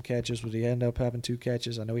having some catches. He ended up having 2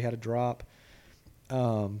 catches. I know he had a drop.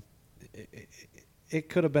 It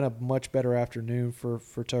could have been a much better afternoon for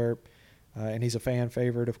Terp. and he's a fan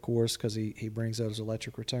favorite, of course, because he brings those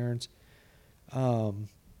electric returns.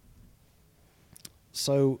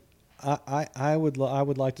 So I would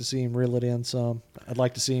like to see him reel it in some. I'd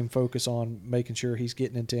like to see him focus on making sure he's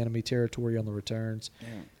getting into enemy territory on the returns. Yeah.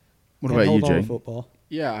 What about you, Jay? Football.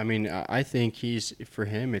 Yeah, I mean, I think for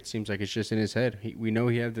him, it seems like it's just in his head. We know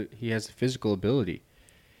he has the physical ability.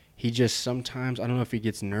 He just sometimes, I don't know if he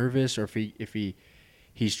gets nervous or if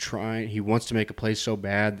he's trying, he wants to make a play so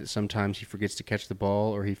bad that sometimes he forgets to catch the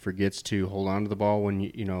ball or he forgets to hold on to the ball when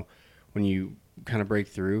you kind of break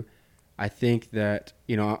through. I think that,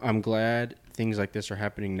 I'm glad things like this are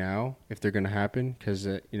happening now, if they're going to happen, because,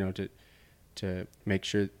 to make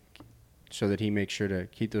sure, so that he makes sure to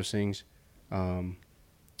keep those things,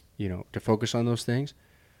 to focus on those things.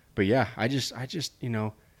 But yeah, I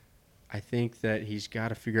think that he's got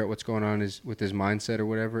to figure out what's going on with his mindset or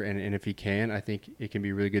whatever. And if he can, I think it can be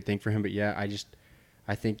a really good thing for him. But yeah,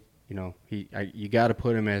 I think, you got to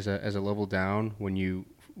put him as a level down when you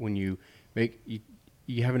make,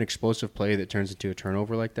 you have an explosive play that turns into a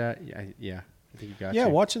turnover like that. I think you got to. Yeah,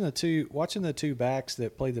 watching the two backs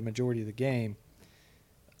that played the majority of the game.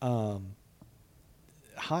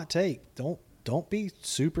 Hot take: don't be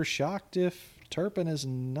super shocked if Turpin is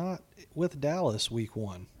not with Dallas week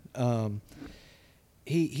 1.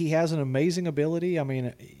 He has an amazing ability. I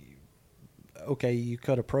mean, okay, you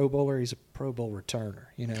cut a Pro Bowler, he's a Pro Bowl returner.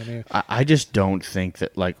 You know what I mean? I just don't think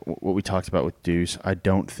that, like what we talked about with Deuce, I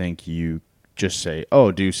don't think you just say,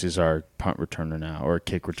 oh, Deuce is our punt returner now or a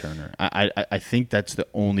kick returner. I think that's the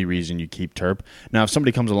only reason you keep Terp. Now, if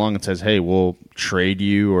somebody comes along and says, hey, we'll trade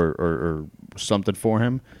you or something for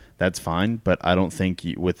him, that's fine. But I don't think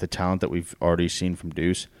with the talent that we've already seen from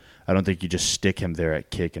Deuce, I don't think you just stick him there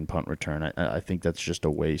at kick and punt return. I think that's just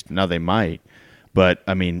a waste. Now, they might. But,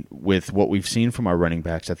 I mean, with what we've seen from our running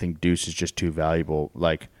backs, I think Deuce is just too valuable.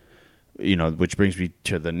 Like, which brings me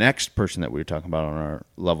to the next person that we were talking about on our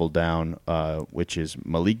level down, which is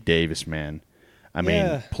Malik Davis, man. I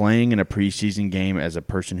mean, playing in a preseason game as a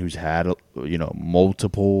person who's had,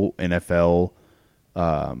 multiple NFL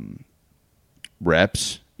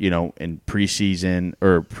reps, in preseason,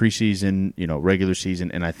 regular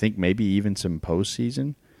season, and I think maybe even some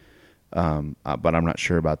postseason. But I'm not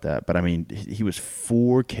sure about that. But, I mean, he was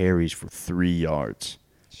 4 carries for 3 yards.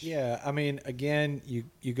 Yeah, I mean, again,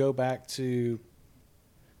 you go back to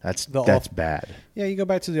that's bad. Yeah, you go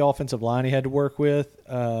back to the offensive line he had to work with,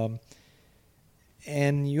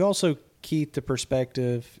 and you also keep the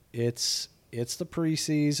perspective. It's the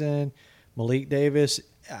preseason. Malik Davis,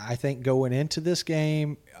 I think, going into this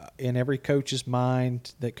game, in every coach's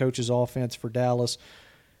mind that coaches offense for Dallas,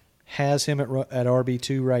 has him at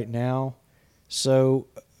RB2 right now. So,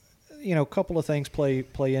 a couple of things play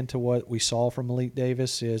into what we saw from Malik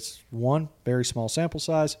Davis is, 1, very small sample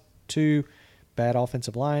size, 2, bad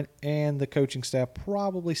offensive line, and the coaching staff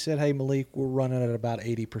probably said, hey, Malik, we're running at about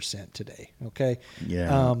 80% today, okay?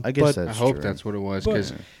 Yeah, I guess that's true. I hope that's what it was.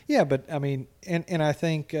 But I mean, and I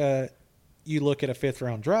think you look at a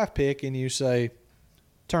 5th-round draft pick and you say,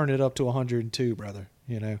 turn it up to 102, brother,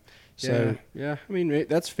 So yeah, I mean,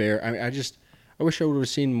 that's fair. I wish I would have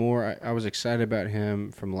seen more. I was excited about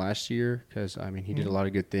him from last year because, I mean, he did a lot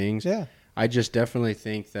of good things. Yeah. I just definitely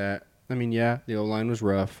think that, I mean, yeah, the O-line was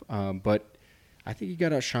rough, but I think he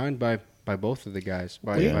got outshined by both of the guys,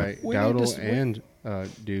 by Dowdle and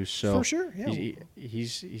Deuce. So for sure, yeah.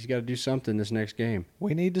 He's got to do something this next game.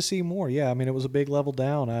 We need to see more. Yeah, I mean, it was a big level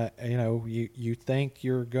down. You think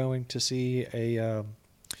you're going to see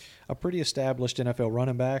a pretty established NFL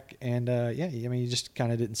running back, and you just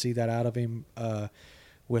kind of didn't see that out of him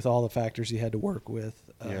with all the factors he had to work with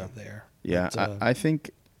there. Yeah, but, I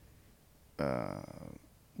think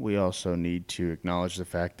we also need to acknowledge the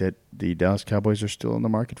fact that the Dallas Cowboys are still in the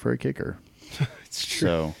market for a kicker. It's true.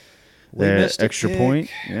 So the extra point,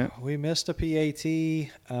 yeah. We missed a PAT,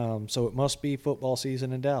 so it must be football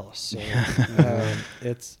season in Dallas. So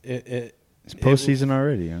it's postseason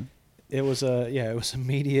already, huh? It was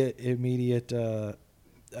immediate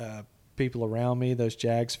people around me, those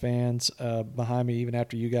Jags fans behind me. Even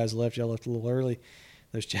after you guys left, y'all left a little early.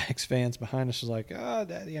 Those Jags fans behind us was like,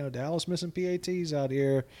 Dallas missing PATs out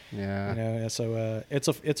here. Yeah. So it's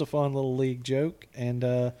a fun little league joke, and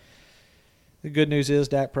the good news is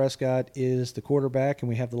Dak Prescott is the quarterback, and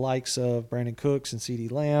we have the likes of Brandon Cooks and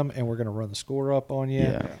CeeDee Lamb, and we're going to run the score up on you.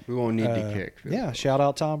 Yeah, we won't need to kick. Yeah, shout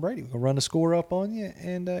out Tom Brady. We're going to run the score up on you,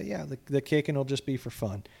 and the kicking will just be for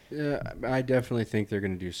fun. Yeah, I definitely think they're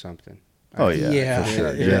going to do something. Oh, yeah, for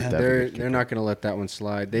sure. They're not going to let that one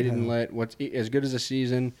slide. They didn't let what's as good as a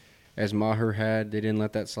season as Maher had. They didn't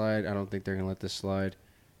let that slide. I don't think they're going to let this slide.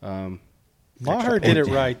 Maher did it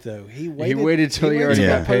right, though. He waited till he already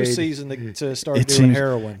got paid. Postseason to start doing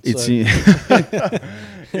heroin. It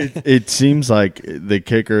seems like the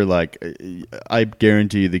kicker, like I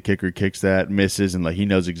guarantee you, the kicker kicks that, misses, and like he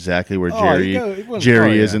knows exactly where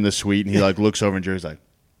Jerry is in the suite, and he like looks over, and Jerry's like,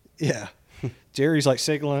 yeah. Jerry's like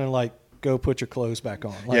signaling, like, go put your clothes back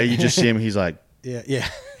on. Like, yeah, you just see him. He's like, yeah.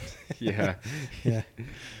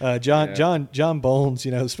 John Bones,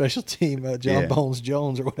 special team, Bones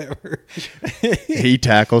Jones or whatever. He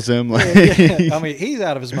tackles him. Like. I mean, he's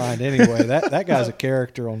out of his mind anyway. That guy's a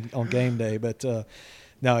character on game day. But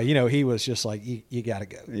no, he was just like, you got to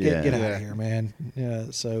go. Get out of here, man. Yeah,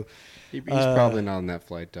 so he's probably not on that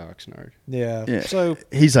flight to Oxnard. Yeah. So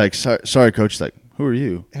he's like, sorry, coach. He's like, who are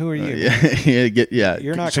you? Who are you?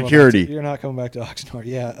 You're not security. You're not coming back to Oxnard.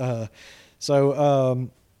 Yeah. So.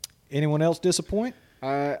 Anyone else disappoint?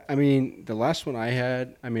 I mean, the last one I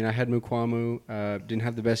had Mukwamu. Didn't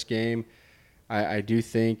have the best game. I do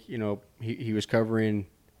think, he was covering.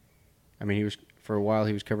 I mean, for a while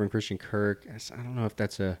he was covering Christian Kirk. I don't know if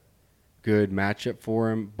that's a good matchup for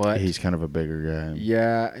him, but he's kind of a bigger guy.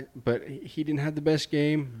 Yeah, but he didn't have the best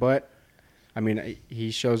game. But I mean,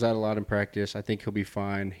 he shows out a lot in practice. I think he'll be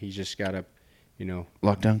fine. He's just got to,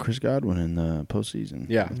 lock down Chris Godwin in the postseason.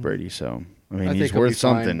 Yeah. With Brady. So. I mean, I he's think worth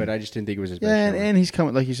fine, something. But I just didn't think it was his best. Yeah, and he's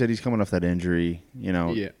coming, like you said, he's coming off that injury.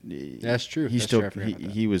 Yeah, that's true. He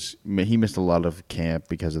missed a lot of camp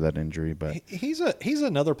because of that injury. But he's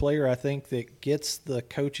another player I think that gets the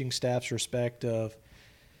coaching staff's respect of.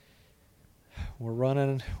 We're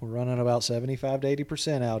running about 75 to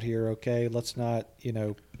 80% out here. Okay, let's not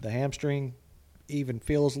the hamstring even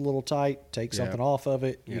feels a little tight. Take something off of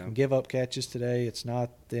it. You can give up catches today. It's not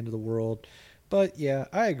the end of the world. But, yeah,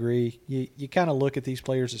 I agree. You kind of look at these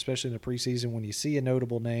players, especially in the preseason, when you see a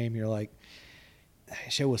notable name, you're like, hey,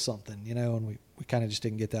 show us something, and we kind of just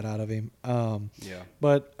didn't get that out of him.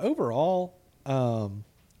 But overall, my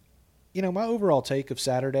overall take of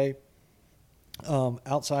Saturday,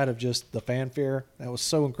 outside of just the fanfare, that was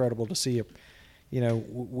so incredible to see.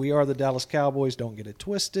 We are the Dallas Cowboys. Don't get it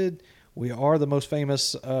twisted. We are the most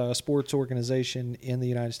famous sports organization in the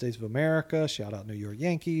United States of America. Shout out New York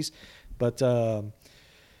Yankees. But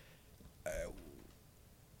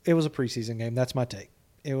it was a preseason game. That's my take.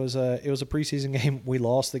 It was a preseason game. We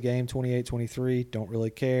lost the game 28-23. Don't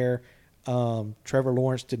really care. Trevor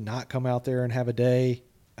Lawrence did not come out there and have a day.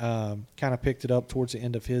 Kind of picked it up towards the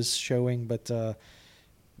end of his showing, but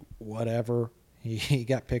whatever. He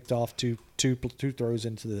got picked off two throws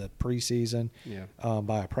into the preseason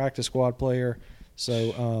by a practice squad player.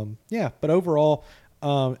 So, but overall –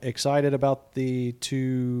 excited about the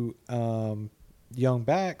two young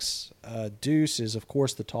backs. Deuce is, of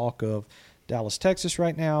course, the talk of Dallas, Texas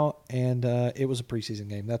right now, and it was a preseason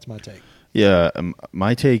game. That's my take. Yeah,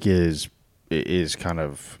 my take is kind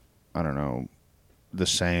of, I don't know, the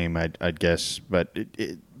same, I'd guess. But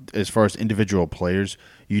as far as individual players,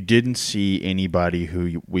 you didn't see anybody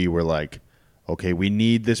who we were like, okay, we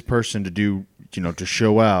need this person to do, to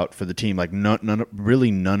show out for the team. Like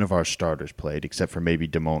none of our starters played except for maybe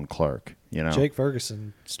Damone Clark. Jake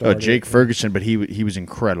Ferguson started. Jake Ferguson, but he was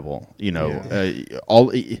incredible.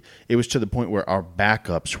 It was to the point where our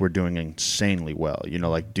backups were doing insanely well.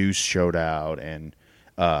 Like Deuce showed out and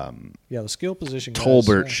the skill position guys,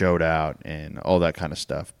 Tolbert showed out and all that kind of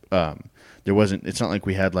stuff. It's not like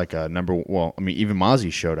we had like a number. Well, I mean, even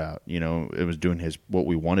Mozzie showed out. It was doing what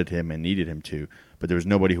we wanted him and needed him to. But there was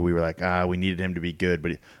nobody who we were like, we needed him to be good.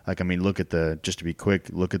 But look at just to be quick,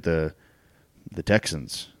 look at the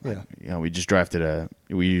Texans. Yeah. We just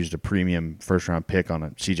we used a premium first round pick on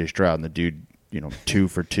a CJ Stroud, and the dude, 2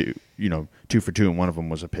 for 2, 2 for 2, and one of them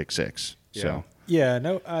was a pick six. Yeah. So. Yeah,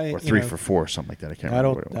 no, or 3 for 4, something like that. I can't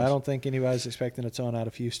remember what it was. I don't think anybody's expecting a ton out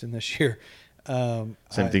of Houston this year. Same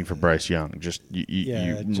thing for Bryce Young. Just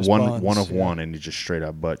just one buns, one of one, and you just straight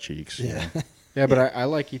up butt cheeks. Yeah, yeah. But I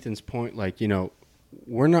like Ethan's point. Like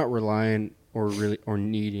we're not relying or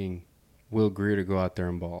needing Will Greer to go out there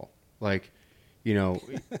and ball. Like even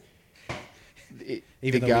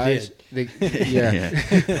the guys, the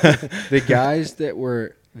guys that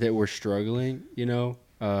were struggling.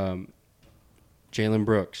 Jalen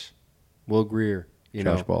Brooks, Will Greer,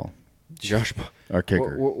 Josh Ball, our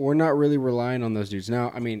kicker. We're not really relying on those dudes.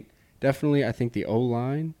 Now, I mean, definitely, I think the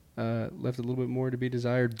O-line left a little bit more to be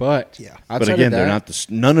desired. But but again, they're not.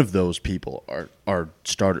 None of those people are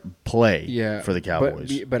play for the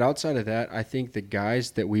Cowboys. But outside of that, I think the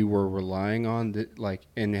guys that we were relying on,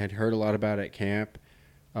 and had heard a lot about at camp,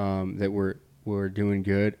 that were doing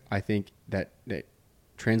good. I think that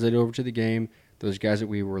translated over to the game. Those guys that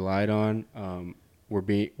we relied on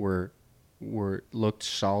were looked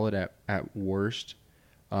solid at worst.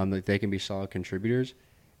 That they can be solid contributors,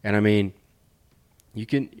 and I mean,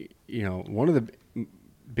 one of the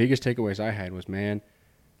biggest takeaways I had was, man,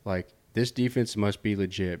 like this defense must be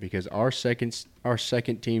legit because our second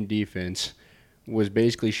team defense was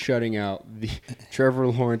basically shutting out the Trevor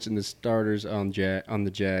Lawrence and the starters on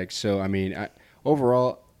the Jags. So I mean,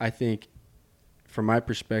 overall, I think from my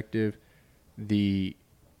perspective, the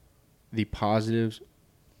positives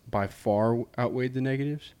by far outweighed the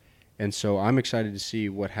negatives. And so I'm excited to see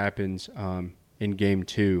what happens in Game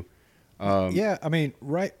 2. Yeah, I mean,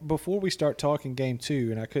 right before we start talking Game 2,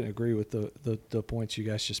 and I couldn't agree with the points you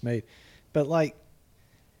guys just made, but like,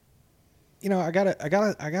 I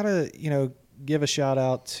gotta give a shout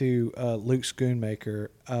out to Luke Schoonmaker.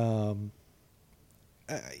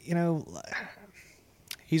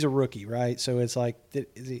 He's a rookie, right? So it's like,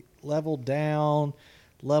 is he level down,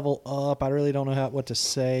 level up? I really don't know what to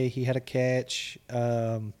say. He had a catch.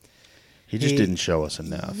 He just didn't show us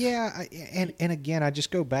enough. Yeah, and again, I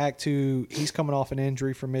just go back to he's coming off an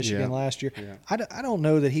injury from Michigan last year. Yeah. I don't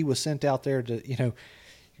know that he was sent out there to,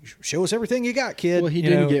 show us everything you got, kid. Well, he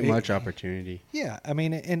didn't get much opportunity. Yeah, I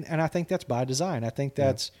mean, and I think that's by design. I think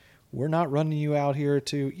that's we're not running you out here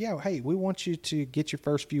to, hey, we want you to get your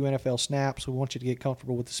first few NFL snaps. We want you to get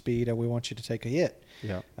comfortable with the speed, and we want you to take a hit.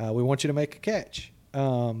 Yeah, we want you to make a catch.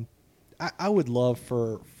 I would love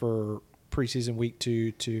for preseason week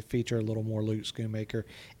 2 to feature a little more Luke Schoonmaker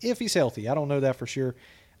if he's healthy. I don't know that for sure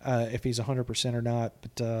if he's 100% or not,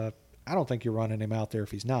 but I don't think you're running him out there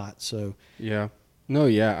if he's not. So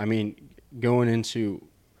I mean, going into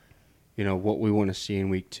what we want to see in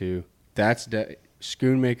week 2,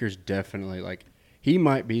 Schoonmaker's definitely, like, he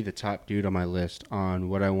might be the top dude on my list on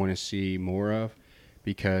what I want to see more of,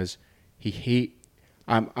 because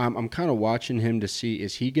I'm kind of watching him to see,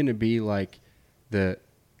 is he going to be like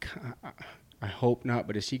I hope not,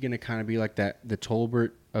 but is he going to kind of be like the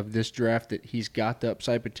Tolbert of this draft, that he's got the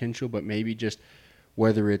upside potential, but maybe just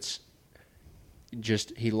whether it's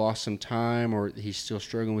just he lost some time or he's still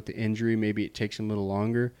struggling with the injury, maybe it takes him a little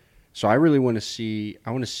longer. So I really want to see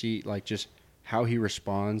like just how he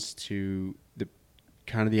responds to the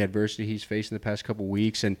kind of the adversity he's faced in the past couple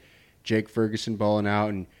weeks, and Jake Ferguson balling out,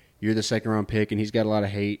 and you're the second round pick, and he's got a lot of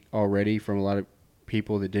hate already from a lot of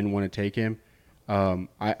people that didn't want to take him. I'm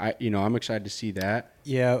excited to see that.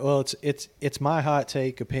 Yeah, well, it's my hot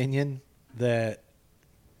take opinion that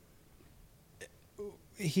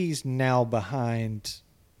he's now behind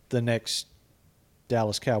the next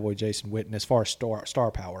Dallas Cowboy Jason Witten as far as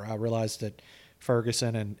star power. I realize that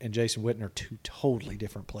Ferguson and Jason Witten are two totally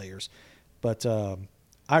different players, but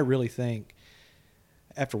I really think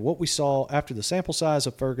after what we saw, after the sample size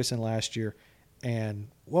of Ferguson last year and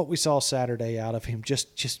what we saw Saturday out of him,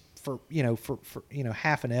 just for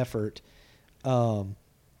half an effort,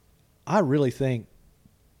 I really think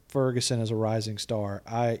Ferguson is a rising star.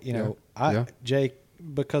 Jake,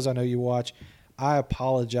 because I know you watch, I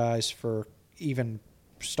apologize for even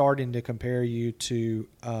starting to compare you to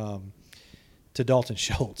Dalton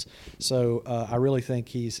Schultz. So I really think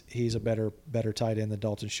he's a better tight end than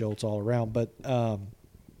Dalton Schultz all around. But so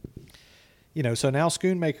now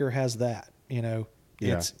Schoonmaker has that.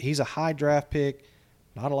 He's a high draft pick.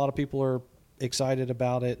 Not a lot of people are excited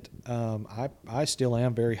about it. I still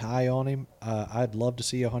am very high on him. I'd love to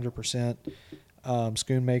see 100%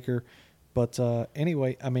 Schoonmaker. But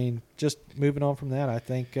anyway, I mean, just moving on from that, I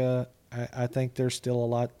think there's still a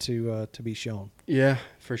lot to be shown. Yeah,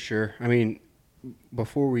 for sure. I mean,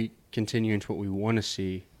 before we continue into what we want to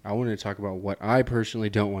see, I wanted to talk about what I personally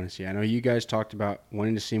don't want to see. I know you guys talked about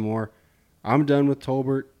wanting to see more. I'm done with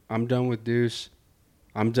Tolbert. I'm done with Deuce.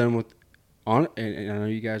 I'm done with and I know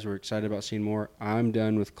you guys were excited about seeing more. I'm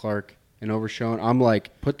done with Clark and Overshown. I'm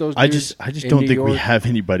like, put those dudes I just don't think we have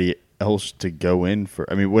anybody else to go in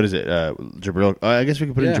for. I mean, what is it? Jabril. I guess we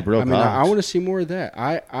can put in Jabril Cox. I want to see more of that.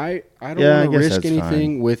 I don't want to risk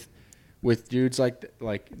anything with dudes like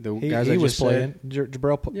the guys I just playing. said.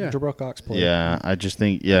 Jabril Cox played. Yeah, I just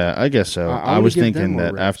think. Yeah, I guess so. I was thinking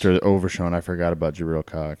that after Overshown, I forgot about Jabril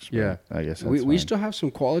Cox. Yeah, I guess we still have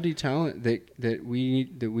some quality talent that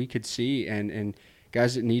we could see and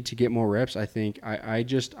guys that need to get more reps. I think I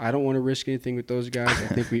don't want to risk anything with those guys. I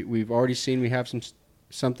think we've already seen we have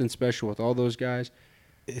something special with all those guys.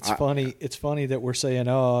 It's funny that we're saying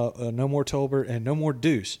no more Tolbert and no more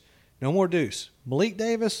Deuce. No more Deuce. Malik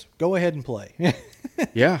Davis, go ahead and play.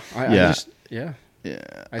 I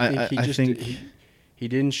think he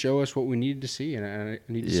didn't show us what we needed to see, and I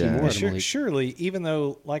need to see more of Malik. Surely, even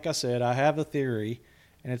though, like I said, I have a theory,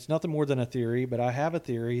 and it's nothing more than a theory, but I have a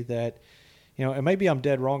theory that and maybe I'm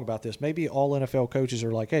dead wrong about this. Maybe all NFL coaches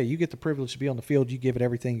are like, hey, you get the privilege to be on the field, you give it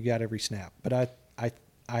everything you got every snap. But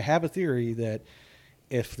I have a theory that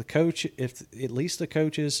if at least the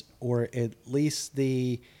coaches or at least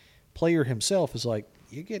the player himself is like,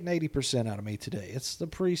 you're getting 80% out of me today. It's the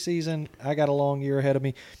preseason. I got a long year ahead of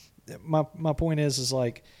me. My point is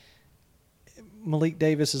like Malik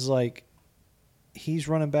Davis is like, he's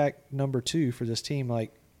running back number 2 for this team.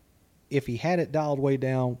 Like, if he had it dialed way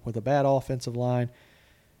down with a bad offensive line,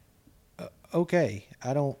 okay,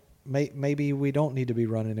 maybe we don't need to be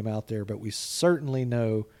running him out there, but we certainly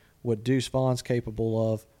know what Deuce Vaughn's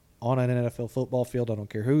capable of on an NFL football field. I don't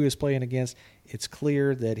care who he's playing against. It's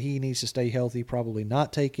clear that he needs to stay healthy, probably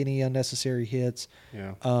not take any unnecessary hits.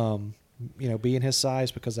 Yeah. Being his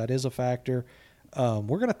size, because that is a factor.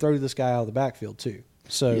 We're going to throw this guy out of the backfield too.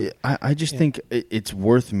 So yeah, I just think it's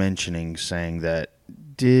worth mentioning, saying that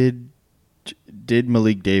did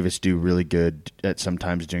Malik Davis do really good at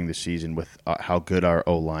sometimes during the season with how good our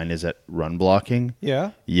O-line is at run blocking?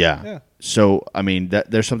 Yeah. So, I mean,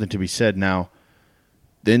 there's something to be said. Now,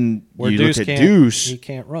 then where you Deuce look at Deuce. He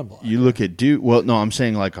can't run block. You look at Deuce. Well, no, I'm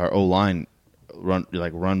saying like our O-line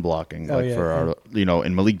run blocking. Our,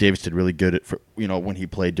 and Malik Davis did really good at, when he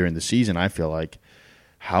played during the season. I feel like,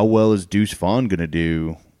 how well is Deuce Vaughn going to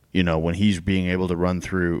do, when he's being able to run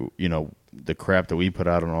through, the crap that we put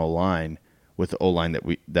out on our O-line with the O-line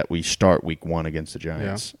that we start week 1 against the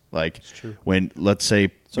Giants. Yeah, like, true. when, let's say,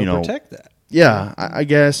 protect that. Yeah, I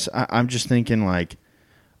guess I'm just thinking, like,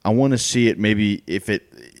 I want to see it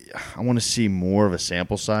I want to see more of a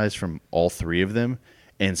sample size from all 3 of them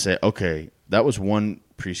and say, okay, that was one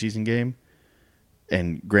preseason game,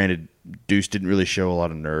 and granted, Deuce didn't really show a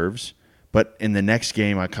lot of nerves, but in the next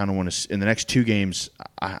game, I kind of want to – in the next 2 games,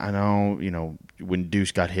 I know, when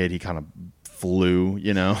Deuce got hit, he kind of flew,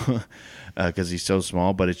 because he's so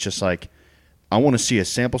small, but it's just like I want to see a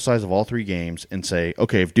sample size of all 3 games and say,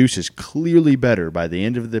 okay, if Deuce is clearly better by the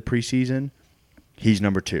end of the preseason, he's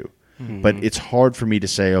number 2. Mm-hmm. But it's hard for me to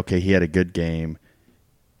say, okay, he had a good game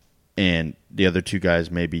and the other 2 guys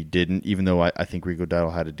maybe didn't, even though I think Rico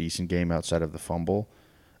Dowdle had a decent game outside of the fumble.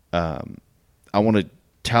 I want to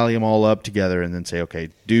tally them all up together and then say, okay,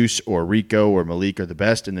 Deuce or Rico or Malik are the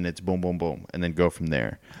best, and then it's boom, boom, boom, and then go from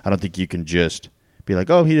there. I don't think you can just be like,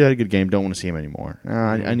 oh, he had a good game, don't want to see him anymore.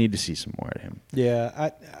 I need to see some more at him.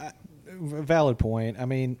 Yeah, valid point. I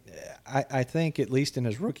mean, I think at least in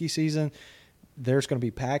his rookie season, there's going to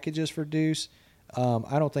be packages for Deuce.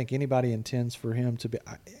 I don't think anybody intends for him to be.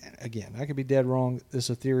 Again, I could be dead wrong. This is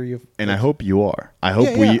a theory of, and I hope you are. I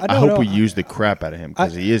hope we use the crap out of him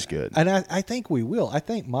because he is good, and I think we will. I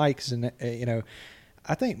think Mike's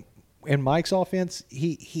I think in Mike's offense,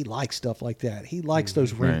 he likes stuff like that. He likes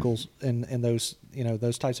those wrinkles and those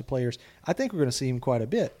those types of players. I think we're going to see him quite a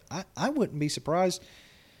bit. I wouldn't be surprised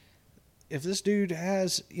if this dude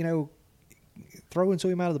has throwing to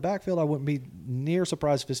him out of the backfield. I wouldn't be near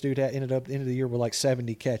surprised if this dude ended up end of the year with like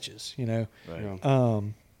 70 catches. Right.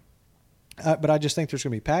 But I just think there's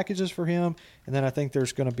going to be packages for him, and then I think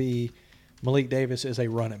there's going to be Malik Davis as a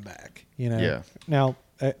running back. Yeah. Now,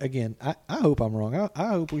 again, I hope I'm wrong. I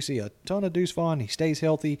hope we see a ton of Deuce Vaughn. He stays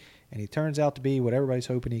healthy, and he turns out to be what everybody's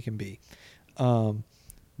hoping he can be.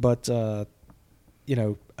 But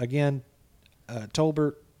again,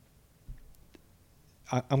 Tolbert,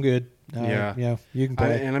 I'm good. Yeah, you can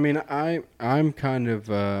play. I mean, I'm kind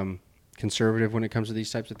of conservative when it comes to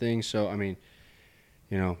these types of things. So, I mean,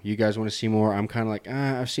 you guys want to see more. I'm kind of like,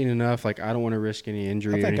 I've seen enough. Like, I don't want to risk any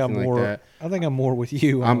injury or anything like that. I think I'm more with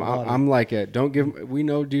you. I'm like, don't give. We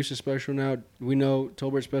know Deuce is special now. We know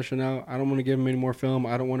Tolbert's special now. I don't want to give him any more film.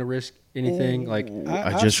 I don't want to risk anything. Like,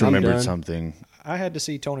 I just remembered something. I had to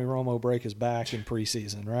see Tony Romo break his back in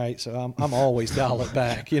preseason, right? So I'm always dial it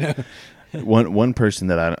back, One person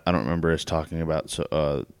that I don't remember us talking about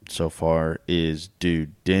so far is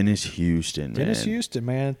Dennis Houston. Dennis Houston,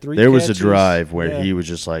 man, 3 There catches. Was a drive where he was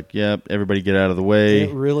just like, "Yep, everybody get out of the way."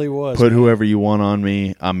 It really was. Put whoever you want on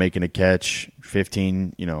me. I'm making a catch,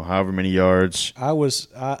 15, however many yards.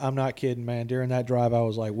 I'm not kidding, man. During that drive, I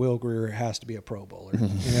was like, Will Greer has to be a Pro Bowler.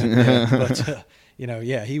 But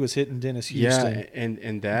he was hitting Dennis Houston. Yeah,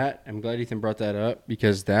 and that I'm glad Ethan brought that up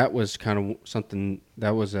because that was kind of something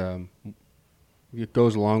that was it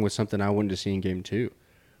goes along with something I wanted to see in game 2,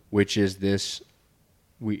 which is this.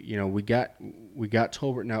 We got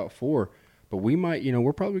Tolbert now at 4, but we might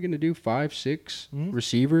we're probably going to do 5, 6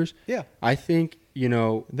 receivers. Yeah, I think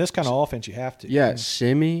this kind of offense you have to. Yeah,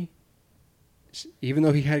 Simi, even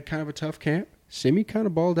though he had kind of a tough camp, Simi kind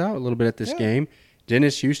of balled out a little bit at this game.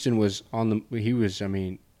 Dennis Houston was he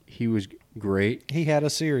he was great. He had a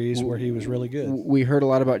series where he was really good. We heard a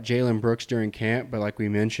lot about Jalen Brooks during camp, but like we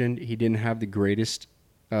mentioned, he didn't have the greatest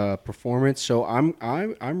performance. So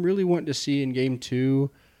I'm really wanting to see in game 2.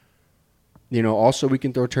 Also we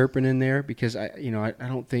can throw Turpin in there because I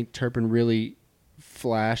don't think Turpin really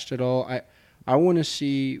flashed at all. I want to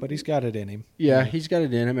see, but he's got it in him. Yeah, he's got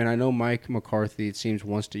it in him, and I know Mike McCarthy, it seems,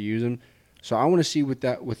 wants to use him. So I want to see with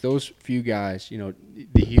those few guys,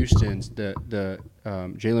 the Houstons, the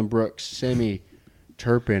Jalen Brooks, Semi,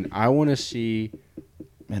 Turpin. I want to see.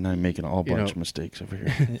 And I'm making a bunch of mistakes over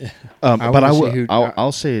here.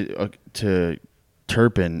 I'll say to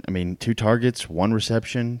Turpin, I mean, 2 targets, 1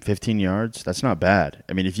 reception, 15 yards. That's not bad.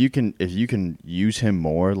 I mean, if you can use him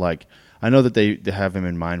more, like I know that they have him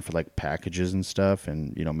in mind for like packages and stuff,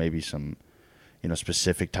 and maybe some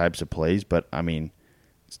specific types of plays. But I mean,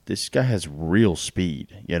 this guy has real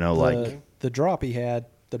speed. The drop he had.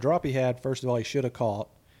 First of all, he should have caught.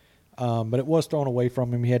 But it was thrown away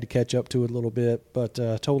from him. He had to catch up to it a little bit, but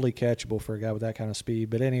totally catchable for a guy with that kind of speed.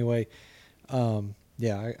 But anyway, I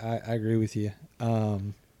agree with you.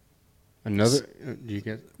 Do you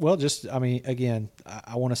get? Well, again,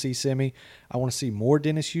 I want to see Semi. I want to see more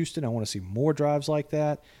Dennis Houston. I want to see more drives like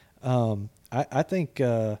that. I think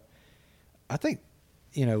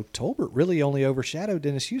Tolbert really only overshadowed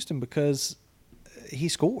Dennis Houston because he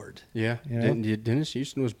scored. Yeah, Dennis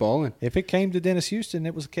Houston was balling. If it came to Dennis Houston,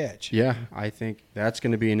 it was a catch. Yeah, I think that's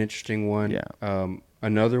going to be an interesting one. Yeah.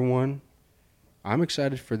 Another one, I'm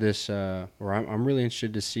excited for this, or I'm really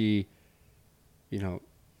interested to see,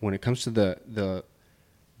 when it comes to the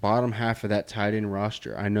bottom half of that tight end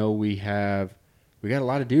roster. I know we got a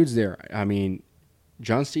lot of dudes there. I mean,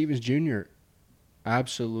 John Stevens Jr.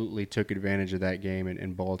 absolutely took advantage of that game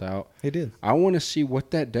and balled out. He did. I want to see what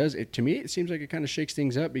that does. To me, it seems like it kind of shakes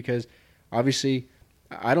things up because obviously,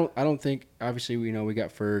 I don't think obviously we got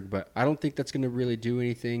Ferg, but I don't think that's going to really do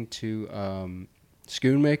anything to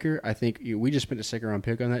Schoonmaker. I think we just spent a 2nd-round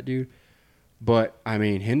pick on that dude. At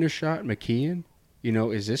Hendershot, McKeon,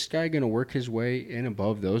 is this guy going to work his way in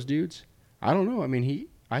above those dudes? I don't know. I mean, he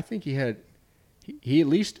at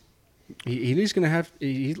least he's going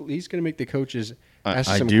to make the coaches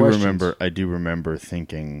ask some questions. I do remember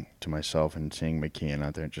thinking to myself and seeing McKeon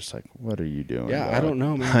out there, just like, what are you doing? Yeah, dog? I don't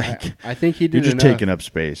know, man. I think he did. You're just enough. taking up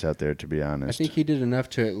space out there, to be honest. I think he did enough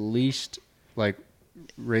to at least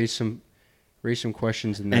raise some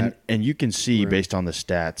questions in that. And you can see room. based on the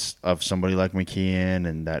stats of somebody like McKeon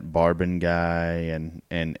and that Barbin guy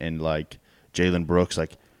and like Jalen Brooks,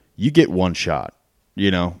 like you get one shot,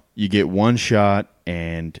 you get one shot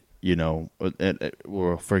and.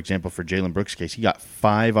 Or for example, for Jalen Brooks' case, he got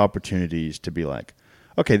 5 opportunities to be like,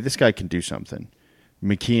 okay, this guy can do something.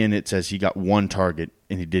 McKeon, it says he got 1 target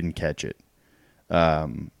and he didn't catch it.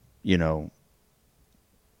 Tyron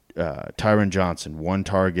Johnson, 1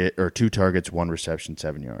 target or 2 targets, 1 reception,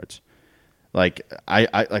 7 yards. Like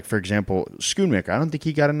I for example, Schoonmaker, I don't think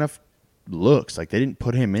he got enough looks. Like they didn't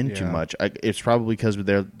put him in too much. It's probably because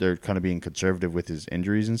they're kind of being conservative with his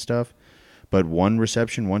injuries and stuff. But 1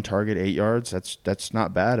 reception, 1 target, 8 yards, that's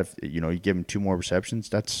not bad. If you give him 2 more receptions,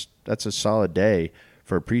 that's a solid day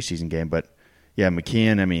for a preseason game. But yeah,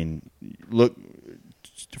 McKeon, I mean, look,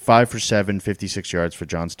 5 for 7, 56 yards for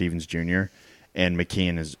John Stevens Jr. And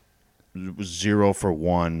McKeon was 0 for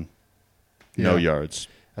 1, no yards.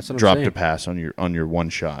 That's what I'm dropped saying. a pass on your 1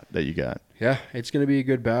 shot that you got. Yeah, it's going to be a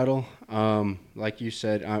good battle. Like you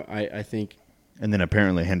said, I think. And then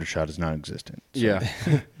apparently Hendershot is non-existent. So.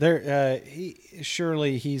 Yeah,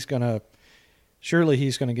 surely he's gonna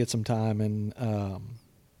get some time in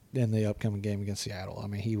the upcoming game against Seattle. I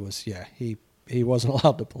mean, he wasn't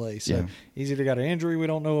allowed to play, so he's either got an injury we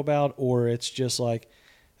don't know about, or it's just like,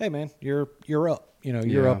 hey man, you're up.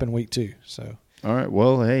 You're up in week 2. So all right,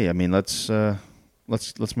 well, hey, I mean, let's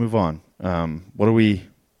move on. What are we?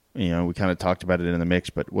 We kind of talked about it in the mix,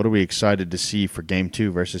 but what are we excited to see for Game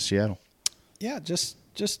 2 versus Seattle? Yeah, just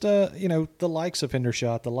the likes of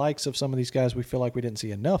Hendershot, the likes of some of these guys we feel like we didn't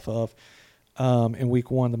see enough of in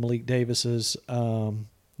week 1, the Malik Davises. I'm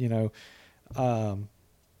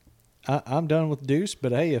done with Deuce,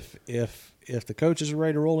 but hey, if the coaches are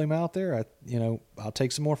ready to roll him out there, I'll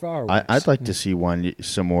take some more fireworks. I'd like to see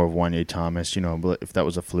some more of Wanye Thomas, if that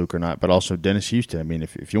was a fluke or not, but also Dennis Houston. I mean,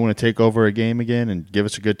 if you want to take over a game again and give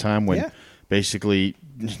us a good time when basically,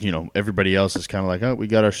 everybody else is kind of like, oh, we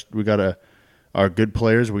got our good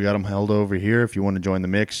players, we got them held over here. If you want to join the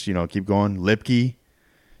mix, keep going. Lipke,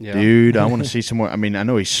 dude, I want to see some more. I mean, I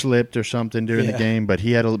know he slipped or something during the game, but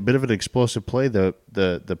he had a bit of an explosive play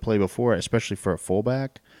the play before, especially for a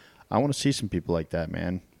fullback. I want to see some people like that,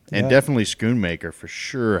 man. And definitely Schoonmaker for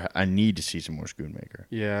sure. I need to see some more Schoonmaker.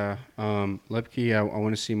 Yeah. Lepke, I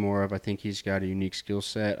want to see more of. I think he's got a unique skill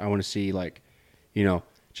set. I want to see, like,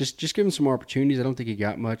 just give him some more opportunities. I don't think he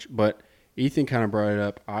got much, but Ethan kind of brought it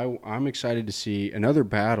up. I'm excited to see another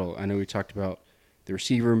battle. I know we talked about the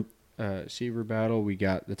receiver battle. We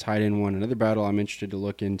got the tight end one. Another battle I'm interested to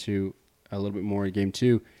look into a little bit more in game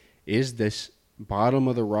 2 is this bottom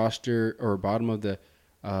of the roster or bottom of the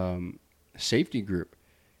safety group.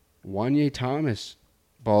 Wanye Thomas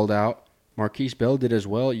balled out. Marquise Bell did as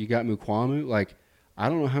well. You got Mukwamu. Like, I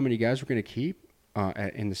don't know how many guys we're going to keep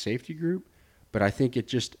in the safety group, but I think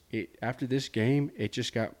after this game, it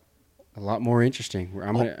just got a lot more interesting.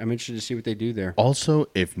 I'm interested to see what they do there. Also,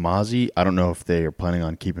 if Mozzie, I don't know if they are planning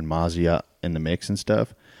on keeping Mozzie up in the mix and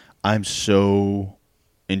stuff. I'm so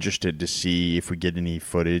interested to see if we get any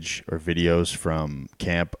footage or videos from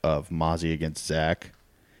camp of Mozzie against Zach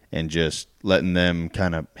and just letting them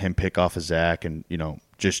kind of him pick off of Zach and,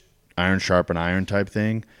 just iron sharpen iron type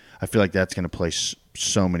thing. I feel like that's going to play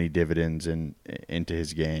so many dividends into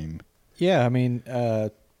his game. Yeah, I mean,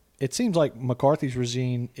 it seems like McCarthy's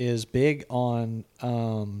regime is big on,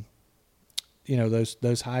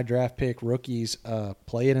 those high draft pick rookies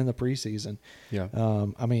playing in the preseason. Yeah.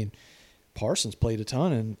 I mean, Parsons played a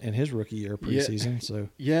ton in his rookie year preseason. So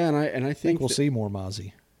yeah, and I think we'll see more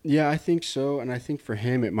Mozzie. Yeah, I think so, and I think for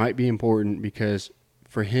him it might be important because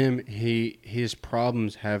for him his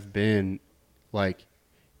problems have been like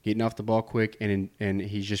getting off the ball quick and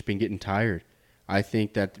he's just been getting tired. I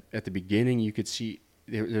think that at the beginning you could see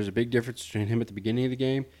there's a big difference between him at the beginning of the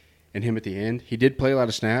game and him at the end. He did play a lot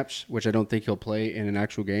of snaps, which I don't think he'll play in an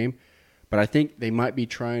actual game, but I think they might be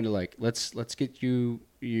trying to like let's get you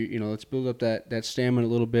let's build up that stamina a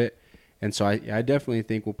little bit, and so I definitely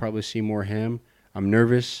think we'll probably see more him. I'm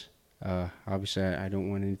nervous. Obviously, I don't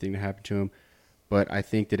want anything to happen to him, but I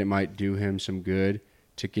think that it might do him some good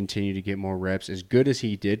to continue to get more reps. As good as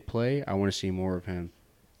he did play, I want to see more of him.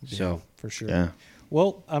 So for sure. Yeah.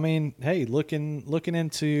 Well, I mean, hey, looking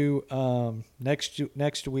into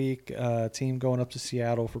next week, team going up to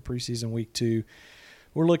Seattle for preseason week 2.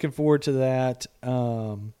 We're looking forward to that.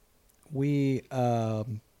 We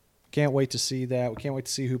can't wait to see that. We can't wait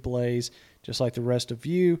to see who plays, just like the rest of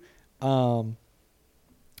you.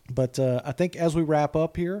 But I think as we wrap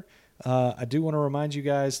up here, I do want to remind you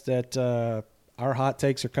guys that our hot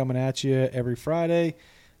takes are coming at you every Friday.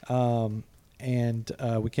 And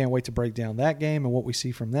we can't wait to break down that game and what we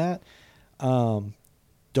see from that.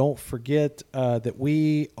 Don't forget that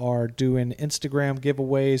we are doing Instagram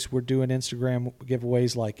giveaways. We're doing Instagram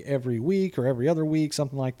giveaways like every week or every other week,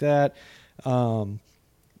 something like that.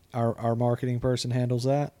 Our marketing person handles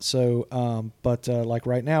that. So, but like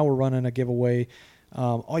right now, we're running a giveaway.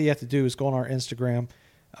 All you have to do is go on our Instagram,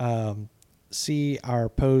 see our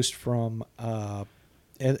post from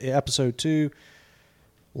episode 2,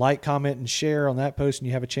 like, comment, and share on that post, and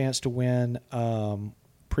you have a chance to win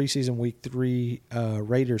preseason week 3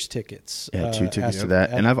 Raiders tickets. Yeah, 2 tickets to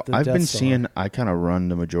that. And I've been seeing, I kind of run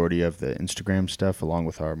the majority of the Instagram stuff along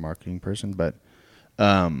with our marketing person, but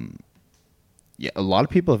yeah, a lot of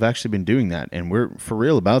people have actually been doing that, and we're for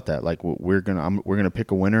real about that. Like we're gonna pick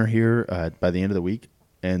a winner here by the end of the week,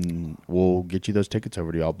 and we'll get you those tickets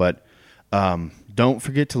over to y'all. But don't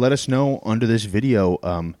forget to let us know under this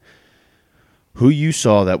video who you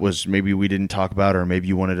saw that was maybe we didn't talk about, or maybe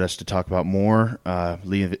you wanted us to talk about more.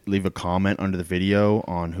 Leave a comment under the video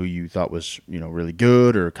on who you thought was really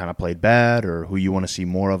good or kind of played bad, or who you want to see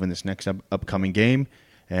more of in this next upcoming game.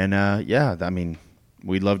 And yeah, I mean,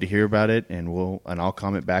 we'd love to hear about it, and I'll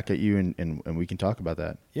comment back at you, and we can talk about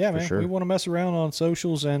that. Yeah, for man. Sure. We want to mess around on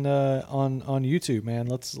socials and on YouTube, man.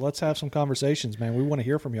 Let's have some conversations, man. We want to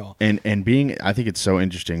hear from y'all. And I think it's so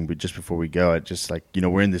interesting. But just before we go, it just like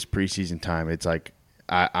we're in this preseason time. It's like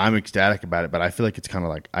I'm ecstatic about it, but I feel like it's kind of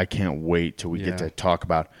like I can't wait till we get to talk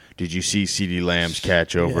about. Did you see CeeDee Lamb's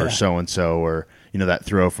catch over so and so, or that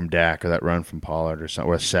throw from Dak, or that run from Pollard, or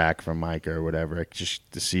something, or a sack from Micah, or whatever?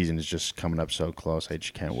 The season is just coming up so close. I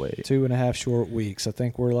just can't wait. 2.5 short weeks. I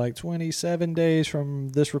think we're like 27 days from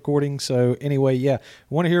this recording. So anyway, yeah,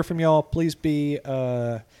 we want to hear from y'all. Please be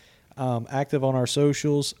active on our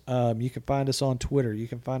socials. You can find us on Twitter. You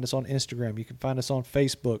can find us on Instagram. You can find us on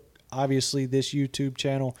Facebook. Obviously, this YouTube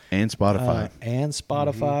channel and Spotify.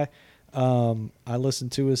 Mm-hmm. I listen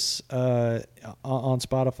to us on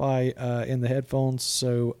Spotify in the headphones.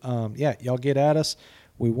 So, yeah, y'all get at us.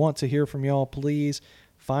 We want to hear from y'all. Please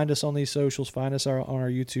find us on these socials. Find us on our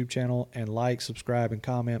YouTube channel and like, subscribe, and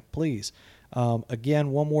comment, please.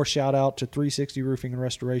 Again, one more shout out to 360 Roofing and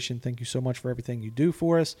Restoration. Thank you so much for everything you do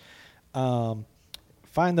for us.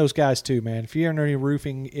 find those guys too, man. If you're under any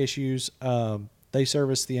roofing issues, they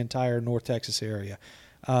service the entire North Texas area.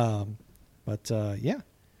 Yeah.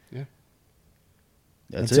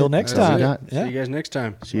 That's Until it. next That's all time. we got. See you guys next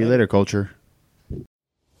time. See you later, culture.